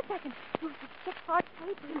 Wait a second. Ruth, it's Chick Clark's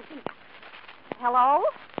paper. Hello?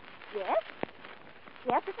 Yes?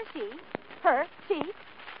 Yes, this is she. Her. She.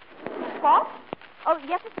 What? Oh,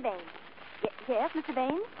 yes, Mr. Baines. Yes, Mr.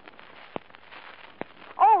 Baines?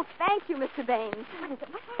 Oh, thank you, Mr. Baines. What is it?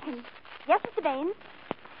 What happened? Yes, Mr. Baines.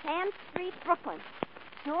 10th Street, Brooklyn.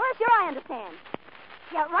 Sure, I understand.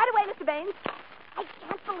 Yeah, right away, Mr. Baines. I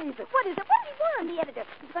can't believe it. What is it? What did he want? The editor.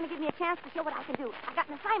 He's going to give me a chance to show what I can do. I got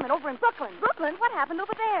an assignment over in Brooklyn. Brooklyn? What happened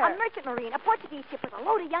over there? A merchant marine, a Portuguese ship with a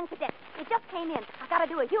load of young cadets. It just came in. I got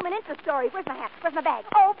to do a human interest story. Where's my hat? Where's my bag?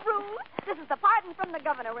 Oh, Bruce, this is the pardon from the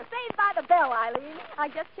governor. We're saved by the bell, Eileen.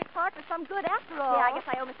 I guess Chick Clark was some good after all. Yeah, I guess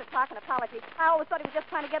I owe Mr. Clark an apology. I always thought he was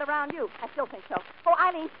just trying to get around you. I still think so. Oh,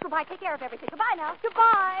 Eileen, goodbye. Take care of everything. Goodbye now.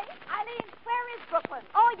 Goodbye. Eileen, where is Brooklyn?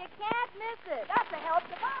 Oh, you can't miss it. That's a help.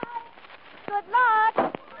 Goodbye. Good luck.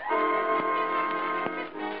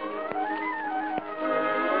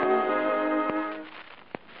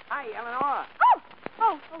 Hi, Eleanor.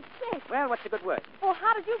 Oh, Chick. Well, what's the good word? Oh,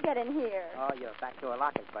 how did you get in here? Oh, your back door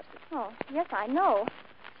lock is busted. Oh, yes, I know.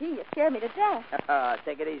 Gee, you scared me to death.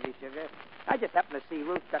 Take it easy, sugar. I just happened to see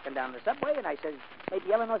Ruth ducking down the subway, and I said,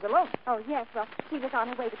 maybe Eleanor's alone. Oh, yes, well, she was on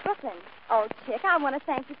her way to Brooklyn. Oh, Chick, I want to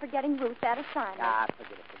thank you for getting Ruth that assignment. Ah,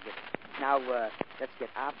 forget it. Now, let's get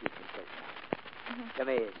our piece of cake now. Come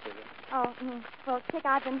here, sugar. Oh, well, Chick,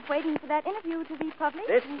 I've been waiting for that interview to be published.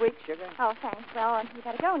 This week, sugar. Oh, thanks. Well, you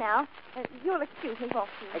better go now. You'll excuse me, won't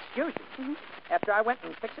you? Excuse you? After I went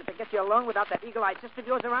and fixed it to get you alone without that eagle-eyed sister of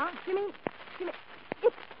yours around? You mean,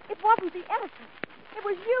 it wasn't the editor. It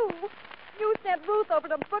was you. you sent Ruth over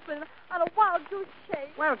to Brooklyn on a wild goose chase.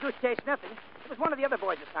 Well, goose chase, nothing. It was one of the other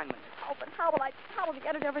boys' assignments. Oh, but how will the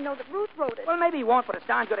editor ever know that Ruth wrote it? Well, maybe he won't, but it's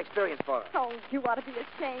darn good experience for her. Oh, you ought to be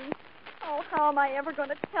ashamed. Oh, how am I ever going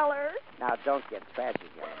to tell her? Now, don't get trashy,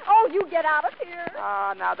 Helen. Oh, you get out of here.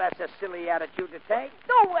 Oh, now that's a silly attitude to take.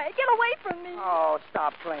 Go away. Get away from me. Oh,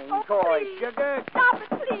 stop playing Oh, coy, please. sugar. Stop it,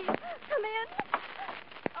 please. Come in.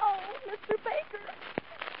 Oh, Mr. Baker.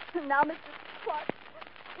 Now, Mr. Clark,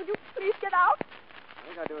 will you please get out? I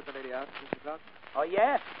think I'll do it the lady out, Mr. Clark. Oh,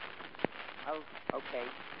 yeah? Oh, okay.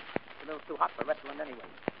 It's a little too hot for wrestling anyway.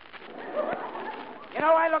 You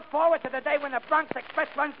know, I look forward to the day when the Bronx Express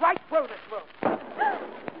runs right through this room.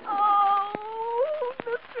 Oh,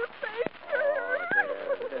 Mr. Baker.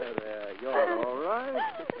 There. You're all right. I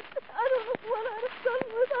don't know what I'd have done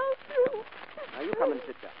without you. Now, you come and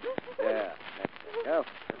sit down. There. That's it. Go.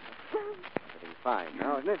 Everything's fine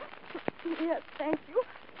now, isn't it? Yes, thank you.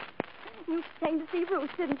 You came to see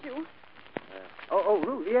Ruth, didn't you?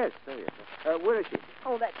 Ruth, yes. Oh, yes. Where is she?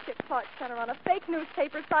 Oh, that chick Clark sent her on a fake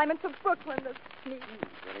newspaper assignment to Brooklyn this sneak.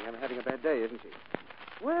 Really, having a bad day, isn't she?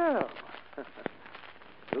 Well,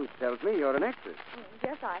 Ruth tells me you're an actress.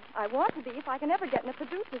 Yes, I want to be if I can ever get in a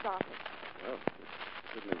producer's office. Well,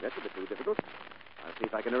 certainly that's a bit too difficult. I'll see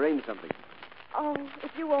if I can arrange something. Oh,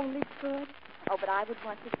 if you only could. Oh, but I would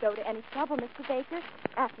want you to go to any trouble, Mr. Baker,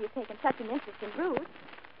 after you've taken such an interest in Ruth.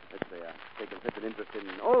 Let's say I've taken such an interest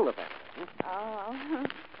in all the family. Oh,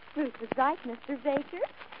 Ruth was right, Mr. Baker.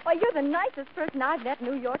 Why, you're the nicest person I've met in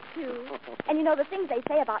New York, too. And you know, the things they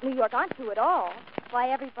say about New York aren't true at all. Why,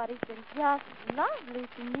 everybody's been just lovely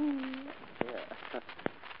to me. Yeah.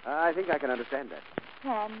 I think I can understand that.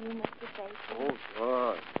 Can you, Mr. Baker? Oh,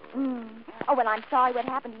 sure. Oh, well, I'm sorry what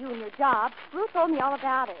happened to you and your job. Ruth told me all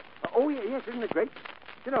about it. Oh, yes, isn't it great?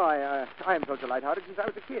 You know, I am so lighthearted since I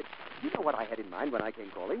was a kid. You know what I had in mind when I came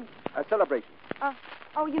calling? A celebration.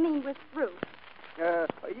 Oh, you mean with Ruth?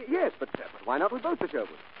 Yes, but why not with both the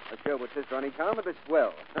Sherwoods? A Sherwood sister on each arm and a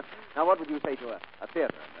swell. Now, what would you say to a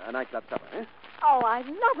theater, a nightclub supper, eh? Oh, I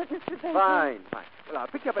love it, Mr. Baker. Fine. Well, I'll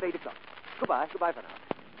pick you up at 8 o'clock. Goodbye for now.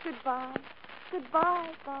 Goodbye.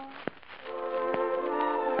 Goodbye, Bob.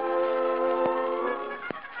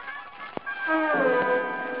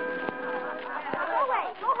 Go away.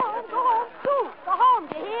 Go home. Go home. Go home,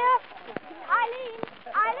 do you hear? Eileen.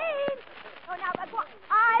 Oh, now,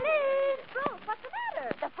 Eileen. Ruth, what's the matter?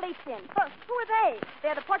 The fleet's in. Who are they?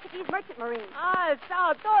 They're the Portuguese merchant marines.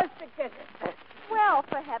 Ciao, toste, Well,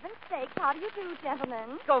 for heaven's sake, how do you do,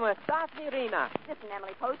 gentlemen? Come sta, Irina? Listen,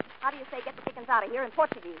 Emily Post, how do you say get the chickens out of here in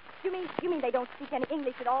Portuguese? You mean they don't speak any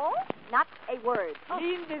English at all? Not a word.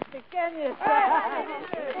 Lindes pequeñas.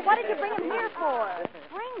 Well, what did you bring them here for?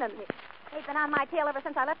 Bring them here? They've been on my tail ever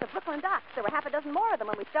since I left the Brooklyn docks. There were half a dozen more of them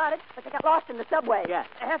when we started, but they got lost in the subway. Yeah,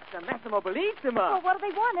 essa massimo bellissima. Well, what do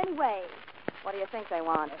they want anyway? What do you think they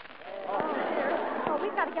want? Oh,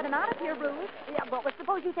 we've got to get them out of here, Ruth. Yeah, well,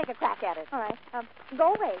 suppose you take a crack at it. All right.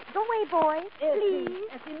 Go away. Go away, boys. Please.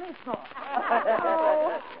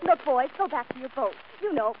 Oh, look, boys, go back to your boat.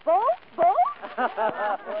 You know, boat?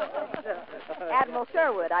 Admiral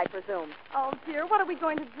Sherwood, I presume. Oh, dear, what are we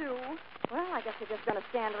going to do? Well, I guess we're just going to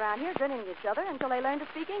stand around here grinning at each other until they learn to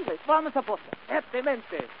speak English. Vamos a posto.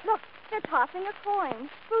 Evidentemente. Look, they're tossing a coin.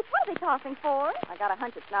 Ruth, what are they tossing for? I got a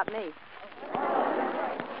hunch it's not me.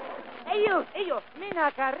 Io,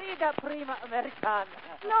 mina carrida prima americana.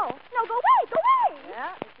 No, go away.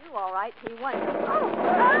 Yeah, it's you all right. He won. Oh,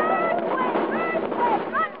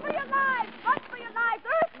 earthquake! Run for your lives! Earthquake!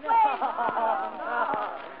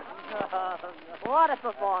 What a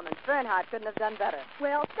performance. Bernhardt couldn't have done better.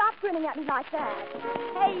 Well, stop grinning at me like that.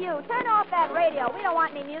 Hey, you, turn off that radio. We don't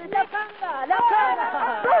want any music. Ruth,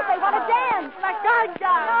 they want to dance. La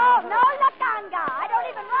ganga. No, la ganga. I don't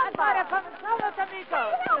even run for it. Boys,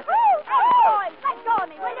 let go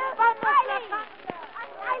of me, will you?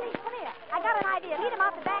 Eileen, come here. I got an idea. Lead them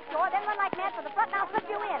out the back door, then run like mad for the front, and I'll slip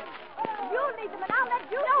you in. You lead them, and I'll let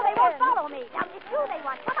you No, they won't follow me. Now, it's you they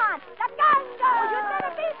want. Come on. La ganga. Oh, you'd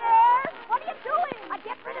better be there. What are you doing?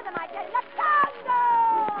 Get rid of them, I tell you. La ganga.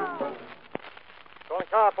 Calling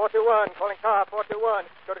car 421.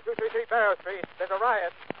 Go to 233 Barrow Street. There's a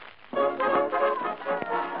riot.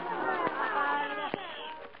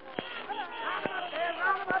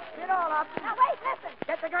 Now, wait, listen.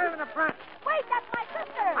 Get the girl in the front. Wait, that's my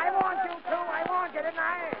sister. I warned you, too. I warned you, didn't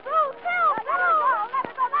I? Ruth, Bill, let her go.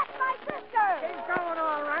 That's my sister. She's going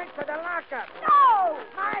all right to the lockup. No.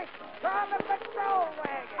 Mike, call the patrol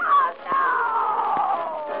wagon. Oh, no.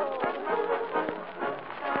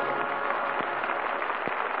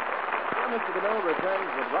 Well, Mr. Deneau returned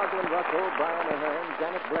returns with Rosalind Russell, Brian Ahern,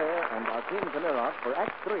 Janet Blair, and Akeem Tamiroff for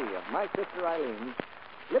Act 3 of My Sister Eileen.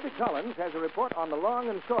 Libby Collins has a report on the long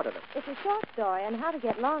and short of it. It's a short story on how to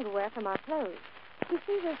get longer wear from our clothes. You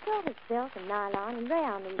see, we're short of silk and nylon and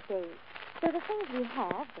rayon these days. So the things we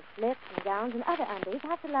have, the slips and gowns and other undies,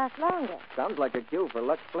 have to last longer. Sounds like a cue for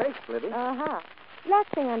Lux Flakes, Libby. Uh-huh.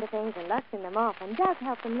 Luxing under things and luxing them often does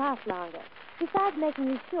help them last longer, besides making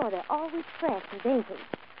you sure they're always fresh and dainty.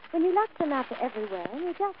 When you lux them out to everywhere,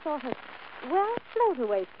 you just sort of, float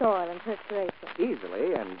away soil and perspiration.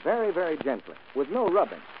 Easily and very, very gently, with no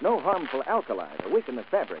rubbing, no harmful alkali to weaken the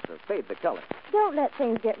fabric or fade the color. Don't let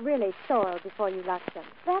things get really soiled before you lux them.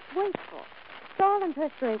 That's wasteful. Soil and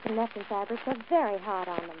perspiration left in fabrics are very hard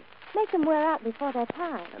on them. Make them wear out before their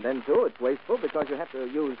time. And then, too, it's wasteful because you have to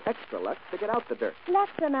use extra Lux to get out the dirt. Lux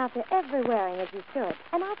them out to every wearing as you should,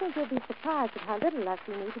 and I think you'll be surprised at how little Lux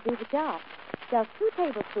you need to do the job. Just 2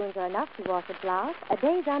 tablespoons are enough to wash a blouse, a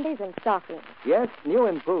day's undies, and stockings. Yes, new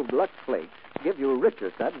improved Lux Flakes give you richer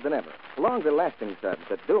suds than ever, longer-lasting suds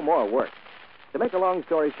that do more work. To make a long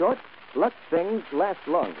story short, Lux things last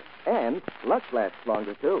longer, and Lux lasts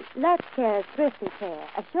longer, too. Lux Care is thrifty care,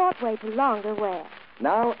 a short way to longer wear.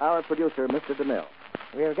 Now, our producer, Mr. DeMille.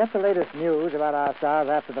 We'll get the latest news about our stars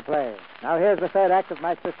after the play. Now, here's the third act of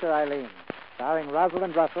My Sister Eileen, starring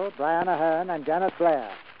Rosalind Russell, Brian Ahern, and Janet Blair,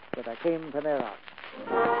 with Akeem Tamiroff.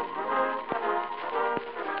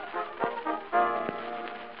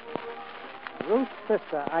 Ruth's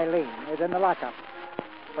sister, Eileen, is in the lockup.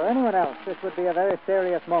 For anyone else, this would be a very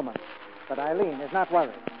serious moment, but Eileen is not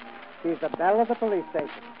worried. She's the belle of the police station,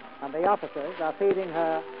 and the officers are feeding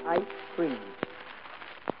her ice cream.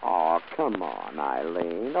 Oh, come on,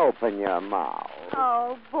 Eileen. Open your mouth.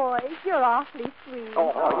 Oh, boys, you're awfully sweet.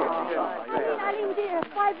 Eileen, dear.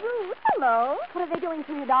 Why, Ruth, hello. What are they doing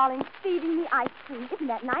to you, darling? Feeding me ice cream. Isn't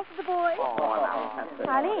that nice of the boys?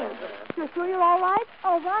 Eileen, you're sure you're all right?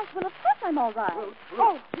 All right. Well, of course I'm all right.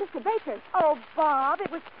 Oh, Mr. Baker. Oh, Bob,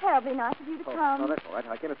 it was terribly nice of you to come. Oh, that's all right.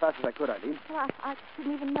 I came as fast as I could, Eileen. Well, I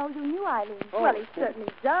didn't even know you knew Eileen. Oh. Well, he certainly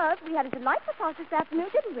does. We had a delightful talk this afternoon,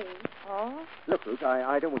 didn't we? Oh? Look, Ruth,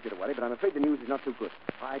 I don't want you to worry, but I'm afraid the news is not too good.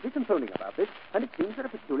 I did some phoning about this, and it seems there are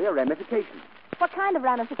peculiar ramifications. What kind of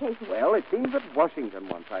ramifications? Well, it seems that Washington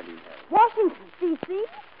wants Eileen held. Washington, D.C.?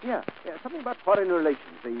 Yeah, something about foreign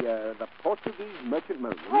relations. The Portuguese merchant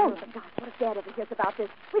marine. Oh, for gosh, what if Dad ever hears about this?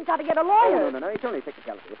 We've got to get a lawyer. Oh, no. It's only a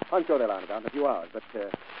technicality. I'm sure they'll iron it out in a few hours, but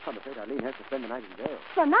I'm afraid Eileen has to spend the night in jail.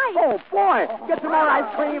 Tonight? Oh, boy! Get some more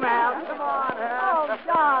ice cream, Al. Come on, Al. Oh,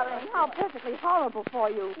 darling, how perfectly horrible for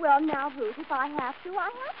you. Well, now, Ruth, if I have to, I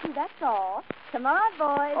have to, that's all. Come on,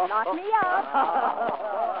 boys, knock me up.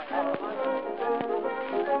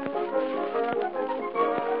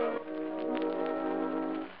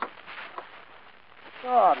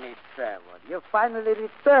 Oh, Miss Trevor, you finally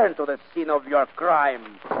returned to the scene of your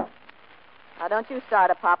crime. Now, don't you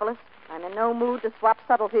start, Apopolis. I'm in no mood to swap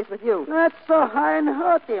subtleties with you. Not so high and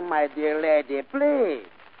haughty, my dear lady, please.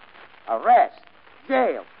 Arrest.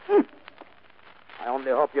 Jail. I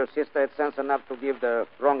only hope your sister had sense enough to give the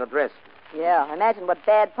wrong address. Yeah, imagine what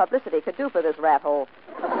bad publicity could do for this rat hole.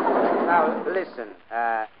 Now, listen.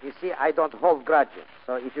 You see, I don't hold grudges.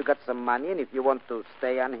 So if you got some money and if you want to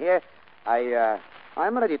stay on here,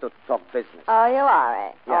 I'm ready to talk business. Oh, you are,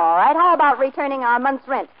 eh? Yeah. All right, how about returning our month's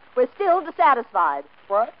rent? We're still dissatisfied.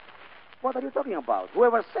 What? What are you talking about?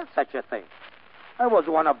 Whoever said such a thing? I was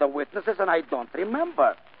one of the witnesses, and I don't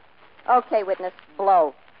remember. Okay, witness,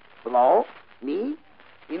 blow. Blow? Me?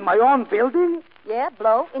 In my own building? Yeah,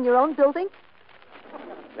 blow in your own building?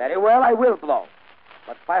 Very well, I will blow.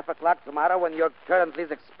 But 5 o'clock tomorrow, when your current lease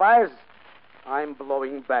expires, I'm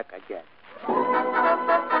blowing back again.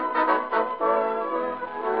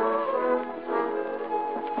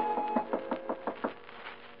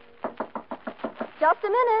 Just a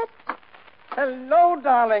minute. Hello,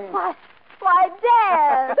 darling. Why,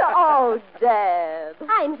 Dad. Oh, Dad.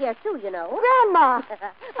 I'm here, too, you know. Grandma.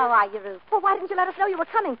 How are you, Ruth? Well, why didn't you let us know you were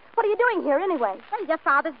coming? What are you doing here, anyway? Well, your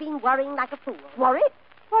father's been worrying like a fool. Worried?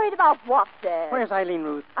 Worried about what, Dad? Where's Eileen,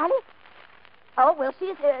 Ruth? Eileen? Oh, well,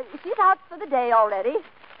 she's out for the day already.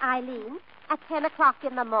 Eileen, at 10 o'clock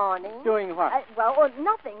in the morning. Doing what?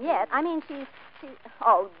 Nothing yet. I mean, she...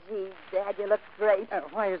 Oh, gee, Dad, you look great.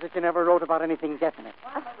 Why is it you never wrote about anything definite?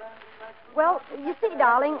 Well, you see,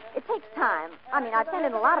 darling, it takes time. I mean, I've sent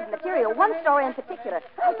in a lot of material, one story in particular.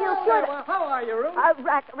 I feel sure that... Well, how are you, Ruth?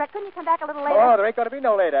 Rack, couldn't you come back a little later? Oh, there ain't going to be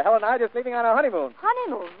no later. Helen and I are just leaving on our honeymoon.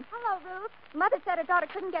 Honeymoon? Hello, Ruth. Mother said her daughter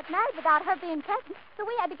couldn't get married without her being present, so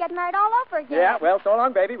we had to get married all over again. Yeah, well, so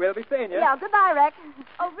long, baby. We'll be seeing you. Yeah, goodbye, Rex.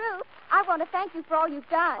 Oh, Ruth, I want to thank you for all you've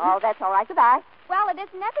done. Oh, that's all right. Goodbye. Well, it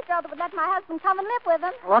isn't every girl that would let my husband come and live with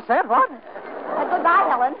them. What's that? What? Goodbye,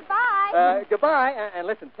 Helen. Bye. Goodbye. And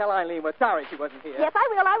listen, tell Eileen we're sorry she wasn't here. Yes, I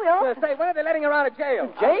will. Say, when are they letting her out of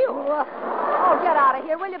jail? Jail? Oh, get out of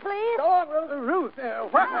here, will you, please? Go on, Ruth.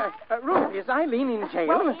 Ruth, is Eileen in jail?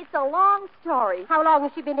 Well, it's a long story. How long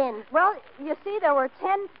has she been in? Well, you see, there were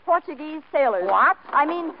 10 Portuguese sailors. What? I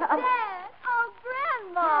mean... Dad! Oh,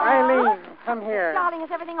 Grandma! Eileen, come here. Darling, is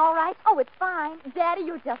everything all right? Oh, it's fine. Daddy,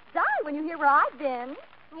 you just die when you hear where I've been.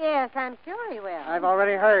 Yes, I'm sure he will. I've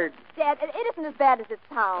already heard. Dad, it isn't as bad as it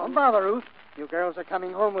Don't sounds. bother, Ruth. You girls are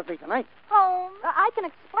coming home with me tonight. Home? I can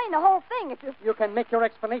explain the whole thing if you... You can make your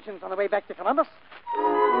explanations on the way back to Columbus.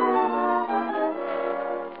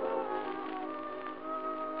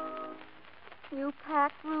 You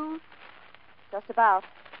packed, Ruth? Just about.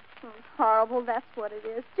 Horrible, that's what it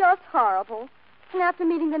is. Just horrible. And after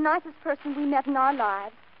meeting the nicest person we met in our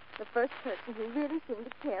lives, the first person who really seemed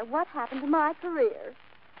to care what happened to my career.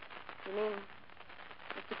 You mean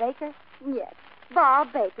Mr. Baker? Yes,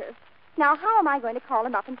 Bob Baker. Now, how am I going to call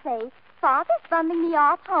him up and say, Father's bundling me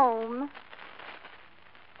off home?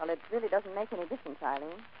 Well, it really doesn't make any difference,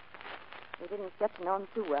 Eileen. We didn't get to know him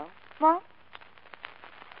too well. What?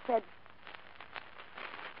 Said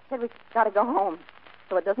we got to go home,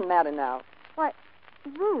 so it doesn't matter now. Why,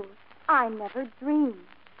 Ruth, I never dreamed.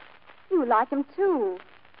 You like him, too.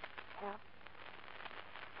 Well,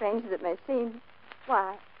 strange as it may seem,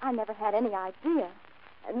 why, I never had any idea.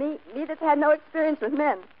 And me that's had no experience with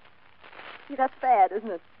men. See, that's bad,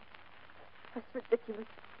 isn't it? That's ridiculous.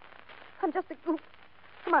 I'm just a goof.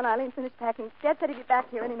 Come on, Eileen, finish packing. Dad said he'd be back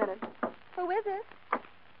here any minute. Who is it?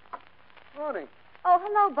 Morning. Oh,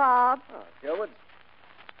 hello, Bob. Oh, Sherwood.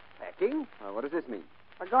 Packing? What does this mean?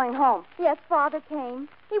 We're going home. Yes, Father came.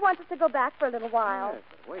 He wants us to go back for a little while. Yes,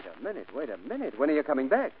 but wait a minute. When are you coming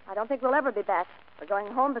back? I don't think we'll ever be back. We're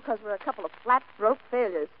going home because we're a couple of flat-broke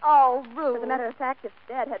failures. Oh, Ruth. As a matter of fact, if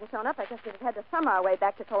Dad hadn't shown up, I guess we'd have had to sum our way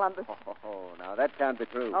back to Columbus. Oh, now that can't be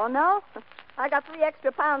true. Oh, no? I got 3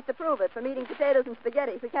 extra pounds to prove it from eating potatoes and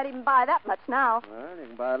spaghetti. We can't even buy that much now. Well, you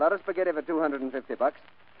can buy a lot of spaghetti for $250.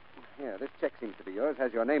 Here, this check seems to be yours.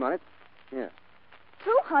 Has your name on it. Here.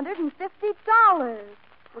 $250.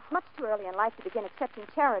 It's much too early in life to begin accepting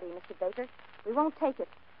charity, Mr. Baker. We won't take it.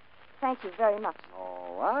 Thank you very much.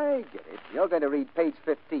 Oh, I get it. You're going to read page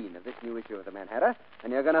 15 of this new issue of the Manhattan,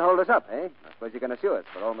 and you're going to hold us up, eh? I suppose you're going to sue us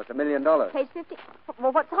for almost $1 million. Page 15.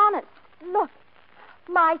 Well, what's on it? Look.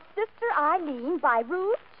 My Sister Eileen by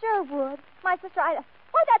Ruth Sherwood. My sister Eileen.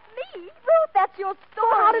 Why, that's me. Ruth, that's your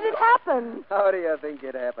story. How did it happen? How do you think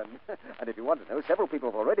it happened? And if you want to know, several people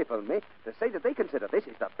have already phoned me to say that they consider this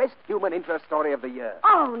is the best human interest story of the year.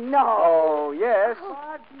 Oh, no. Oh, yes.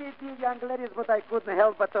 Pardon me, dear young ladies, but I couldn't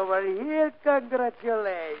help but overhear.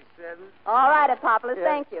 Congratulations. All right, Apopolis, Yes.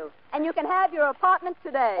 thank you. And you can have your apartment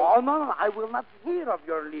today. Oh, no, I will not hear of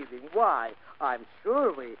your leaving. Why? I'm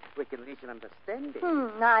sure we can reach an understanding.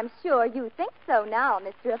 I'm sure you think so now,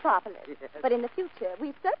 Mr. Apopolis. Yes. But in the future,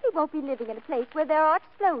 we certainly won't be living in a place where there are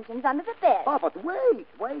explosions under the bed. Oh, but wait.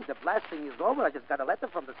 The blasting is over. I just got a letter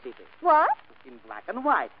from the city. What? In black and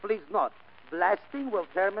white. Please note, blasting will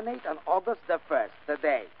terminate on August the 1st,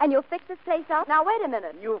 today. And you'll fix this place up? Now, wait a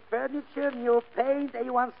minute. New furniture, new paint,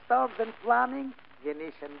 A1 stoves and plumbing,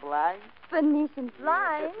 Venetian blinds. Venetian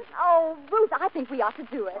blinds? Oh, Ruth, I think we ought to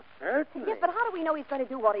do it. Certainly. Yes, but how do we know he's going to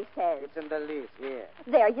do what he says? It's in the list here.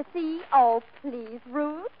 There, you see? Oh, please,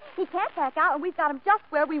 Ruth. He can't back out, and we've got him just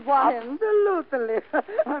where we want him. Absolutely.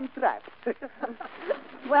 I'm trapped.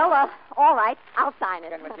 Well, all right. I'll sign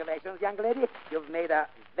it. Congratulations, young lady. You've made a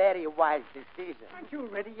very wise decision. Aren't you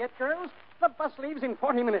ready yet, girls? The bus leaves in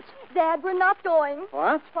 40 minutes. Dad, we're not going.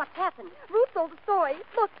 What? What happened? Ruth told a story.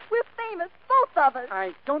 Look, we're famous, both of us.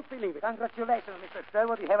 I don't believe it. Congratulations, Mr.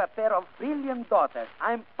 Sherwood. You have a pair of brilliant daughters.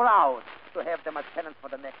 I'm proud to have them as tenants for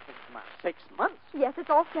the next 6 months. 6 months? Yes, it's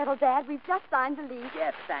all settled, Dad. We've just signed the lease.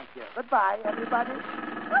 Yes, thank you. Goodbye, everybody.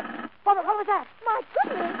 What was that? My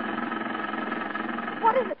goodness.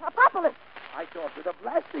 What is it? Apopolis. I told you the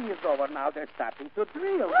blasting is over. Now they're starting to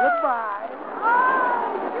drill. Goodbye.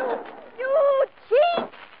 Oh, you cheat.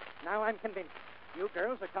 Now I'm convinced. You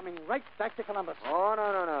girls are coming right back to Columbus. Oh,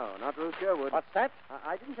 no. Not Ruth Sherwood. What's that?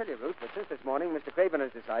 I didn't tell you, Ruth, but since this morning, Mr. Craven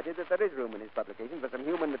has decided that there is room in his publication for some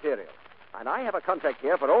human material. And I have a contract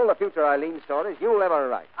here for all the future Eileen stories you'll ever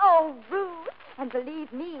write. Oh, Ruth. And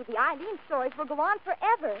believe me, the Eileen stories will go on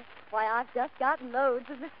forever. Why, I've just got loads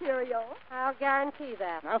of material. I'll guarantee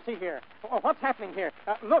that. Now, see here. Oh, what's happening here?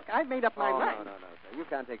 Look, I've made up my mind. No, sir. You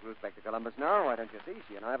can't take Ruth back to Columbus now. Why don't you see?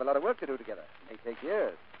 She and I have a lot of work to do together. It may take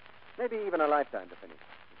years. Maybe even a lifetime to finish.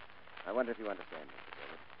 I wonder if you understand, Mr.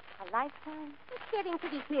 David. A lifetime? It's getting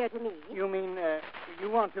pretty clear to me. You mean you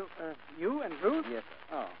want to... you and Ruth? Yes,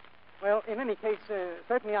 sir. Oh. Well, in any case,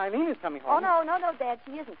 certainly Eileen is coming Oh, home. no, Dad,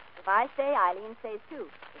 she isn't. If I stay, Eileen stays too.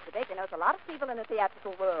 Mr. Baker knows a lot of people in the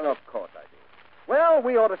theatrical world. Of course I do. Well,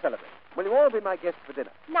 we ought to celebrate. Will you all be my guests for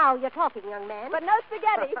dinner? Now you're talking, young man. But no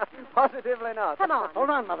spaghetti. Positively not. Come on. Hold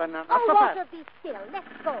on, Mother. Not Oh, so fast. Walter, be still. Let's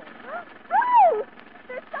go. Ruth!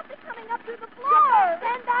 There's something coming up through the floor.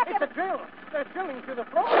 Stand back. It's a drill. They're drilling through the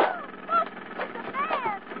floor. Look, it's a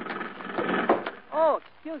man. Oh,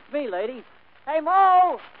 excuse me, lady. Hey,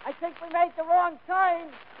 Mo, I think we made the wrong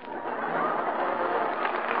turn.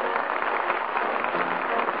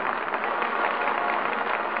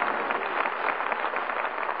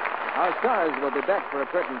 Our stars will be back for a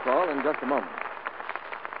curtain call in just a moment.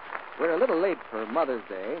 We're a little late for Mother's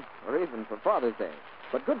Day, or even for Father's Day.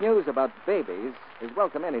 But good news about babies is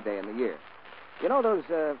welcome any day in the year. You know those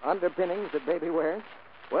underpinnings that baby wears?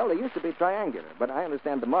 Well, they used to be triangular, but I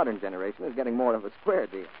understand the modern generation is getting more of a square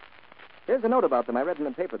deal. Here's a note about them I read in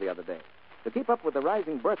the paper the other day. To keep up with the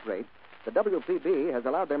rising birth rate, the WPB has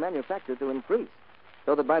allowed their manufacture to increase,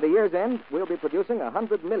 so that by the year's end, we'll be producing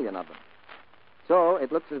 100 million of them. So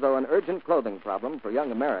it looks as though an urgent clothing problem for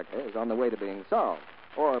young America is on the way to being solved,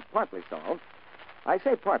 or partly solved. I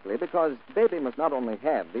say partly because baby must not only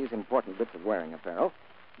have these important bits of wearing apparel,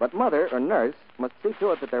 but mother or nurse must see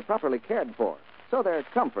to it that they're properly cared for, so they're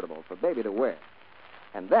comfortable for baby to wear.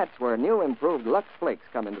 And that's where new improved Lux Flakes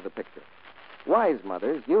come into the picture. Wise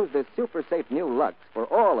mothers use this super safe new Lux for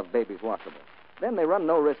all of baby's washables. Then they run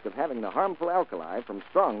no risk of having the harmful alkali from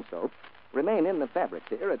strong soap remain in the fabric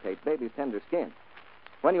to irritate baby's tender skin.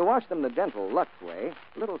 When you wash them the gentle Lux way,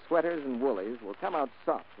 little sweaters and woolies will come out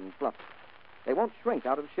soft and fluffy. They won't shrink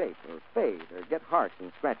out of shape or fade or get harsh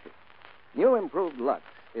and scratchy. New improved Lux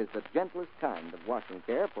is the gentlest kind of washing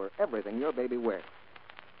care for everything your baby wears.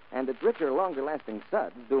 And its richer, longer-lasting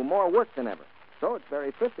suds do more work than ever, so it's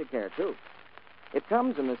very thrifty care, too. It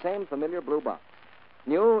comes in the same familiar blue box.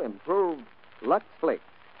 New, improved Lux Flakes.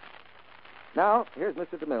 Now, here's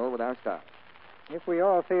Mr. DeMille with our stars. If we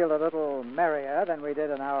all feel a little merrier than we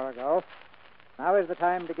did an hour ago, now is the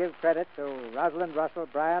time to give credit to Rosalind Russell,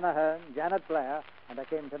 Brian Ahern, Janet Blair, and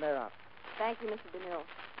Hakim Tamirov. Thank you, Mr. DeMille.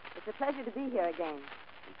 It's a pleasure to be here again.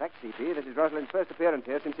 In fact, C.B., this is Rosalind's first appearance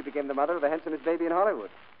here since she became the mother of the handsomest baby in Hollywood.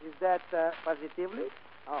 Is that positively?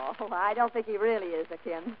 Oh, I don't think he really is,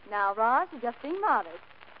 Hakim. Now, Ross, you're just being modest.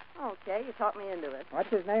 Okay, you talked me into it. What's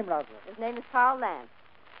his name, Rosalind? His name is Carl Lance.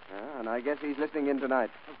 And I guess he's listening in tonight.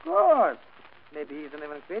 Of course. Maybe he's an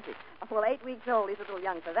even critic. Well, 8 weeks old. He's a little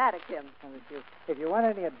young for that, Hakim. And if you want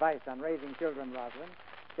any advice on raising children, Rosalind,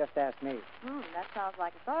 just ask me. That sounds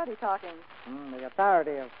like authority talking. The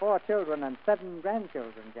authority of 4 children and 7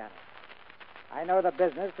 grandchildren, Janet. I know the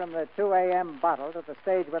business from the 2 a.m. bottle to the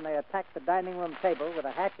stage when they attack the dining room table with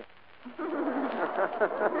a hatchet.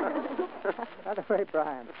 By the way,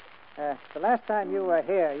 Brian, the last time you were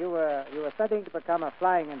here, you were studying to become a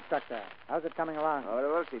flying instructor. How's it coming along? Oh,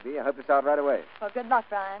 well, C.B., I hope to start right away. Well, good luck,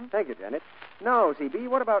 Brian. Thank you, Janet. Now, C.B.,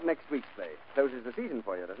 what about next week's play? Closes the season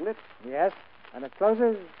for you, doesn't it? Yes, and it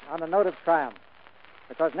closes on a note of triumph,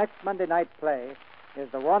 because next Monday night's play is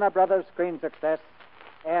the Warner Brothers screen success,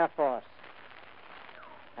 Air Force.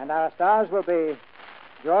 And our stars will be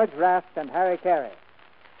George Raft and Harry Carey.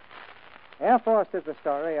 Air Force is the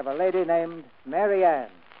story of a lady named Mary Ann,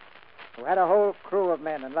 who had a whole crew of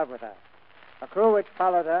men in love with her. A crew which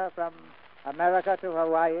followed her from America to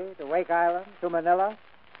Hawaii, to Wake Island, to Manila,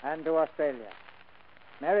 and to Australia.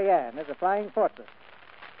 Mary Ann is a flying fortress,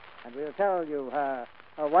 and we'll tell you her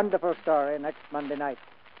wonderful story next Monday night.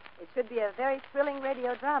 It should be a very thrilling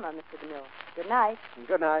radio drama, Mr. DeMille. Good night.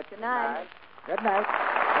 Good night. Good night. Good night.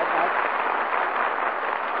 Good night.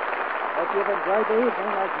 Hope you've enjoyed the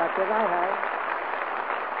evening as much as I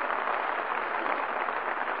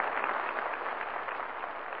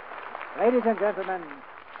have. Ladies and gentlemen,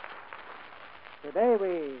 today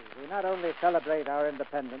we not only celebrate our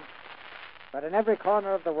independence, but in every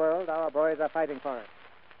corner of the world our boys are fighting for it.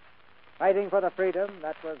 Fighting for the freedom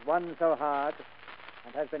that was won so hard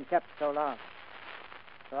and has been kept so long.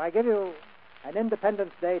 So I give you an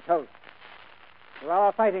Independence Day toast to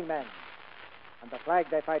our fighting men and the flag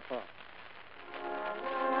they fight for.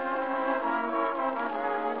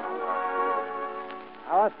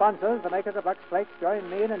 Our sponsors, the makers of Lux Flakes, join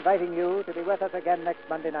me in inviting you to be with us again next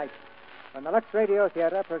Monday night when the Lux Radio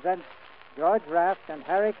Theater presents George Raft and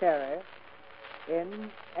Harry Carey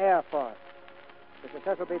in Air Force. This is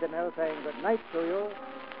Cecil B. DeMille saying good night to you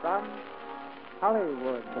from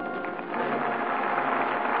Hollywood.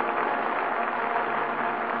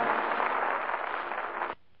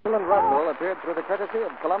 Rosalind Russell appeared through the courtesy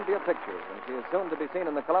of Columbia Pictures, and she is soon to be seen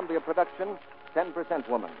in the Columbia production, 10%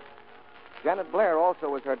 Woman. Janet Blair also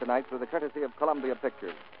was heard tonight through the courtesy of Columbia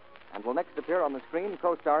Pictures, and will next appear on the screen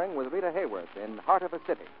co-starring with Rita Hayworth in Heart of a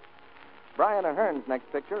City. Brian Ahern's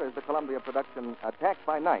next picture is the Columbia production Attack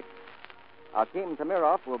by Night. Akim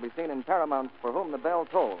Tamirov will be seen in Paramount's For Whom the Bell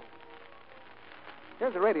Tolls.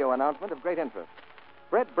 Here's a radio announcement of great interest.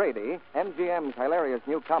 Fred Brady, MGM's hilarious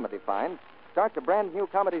new comedy find, starts a brand new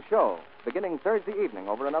comedy show beginning Thursday evening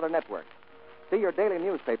over another network. See your daily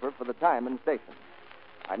newspaper for the time and station.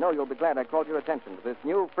 I know you'll be glad I called your attention to this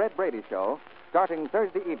new Fred Brady show starting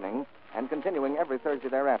Thursday evening and continuing every Thursday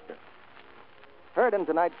thereafter. Heard in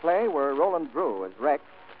tonight's play were Roland Drew as Rex,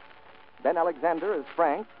 Ben Alexander as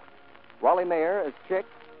Frank, Wally Mayer as Chick,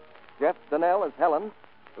 Jeff Donnell as Helen,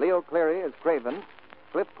 Leo Cleary as Craven,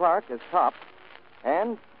 Cliff Clark as Top,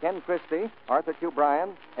 and Ken Christie, Arthur Q.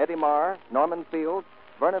 Bryan, Eddie Marr, Norman Field,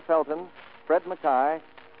 Verna Felton, Fred Mackay,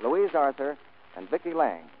 Louise Arthur, and Vicki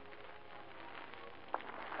Lang.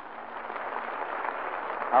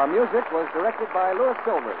 Our music was directed by Louis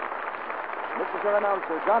Silvers. This is your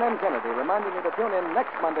announcer, John M. Kennedy, reminding you to tune in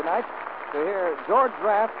next Monday night to hear George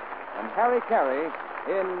Raft and Harry Carey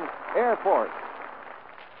in Air Force.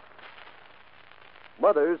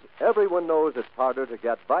 Mothers, everyone knows it's harder to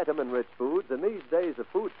get vitamin-rich foods in these days of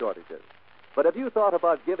food shortages. But have you thought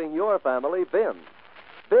about giving your family BIMS?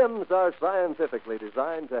 BIMS are scientifically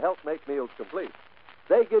designed to help make meals complete.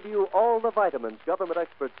 They give you all the vitamins government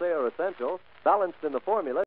experts say are essential, balanced in the formula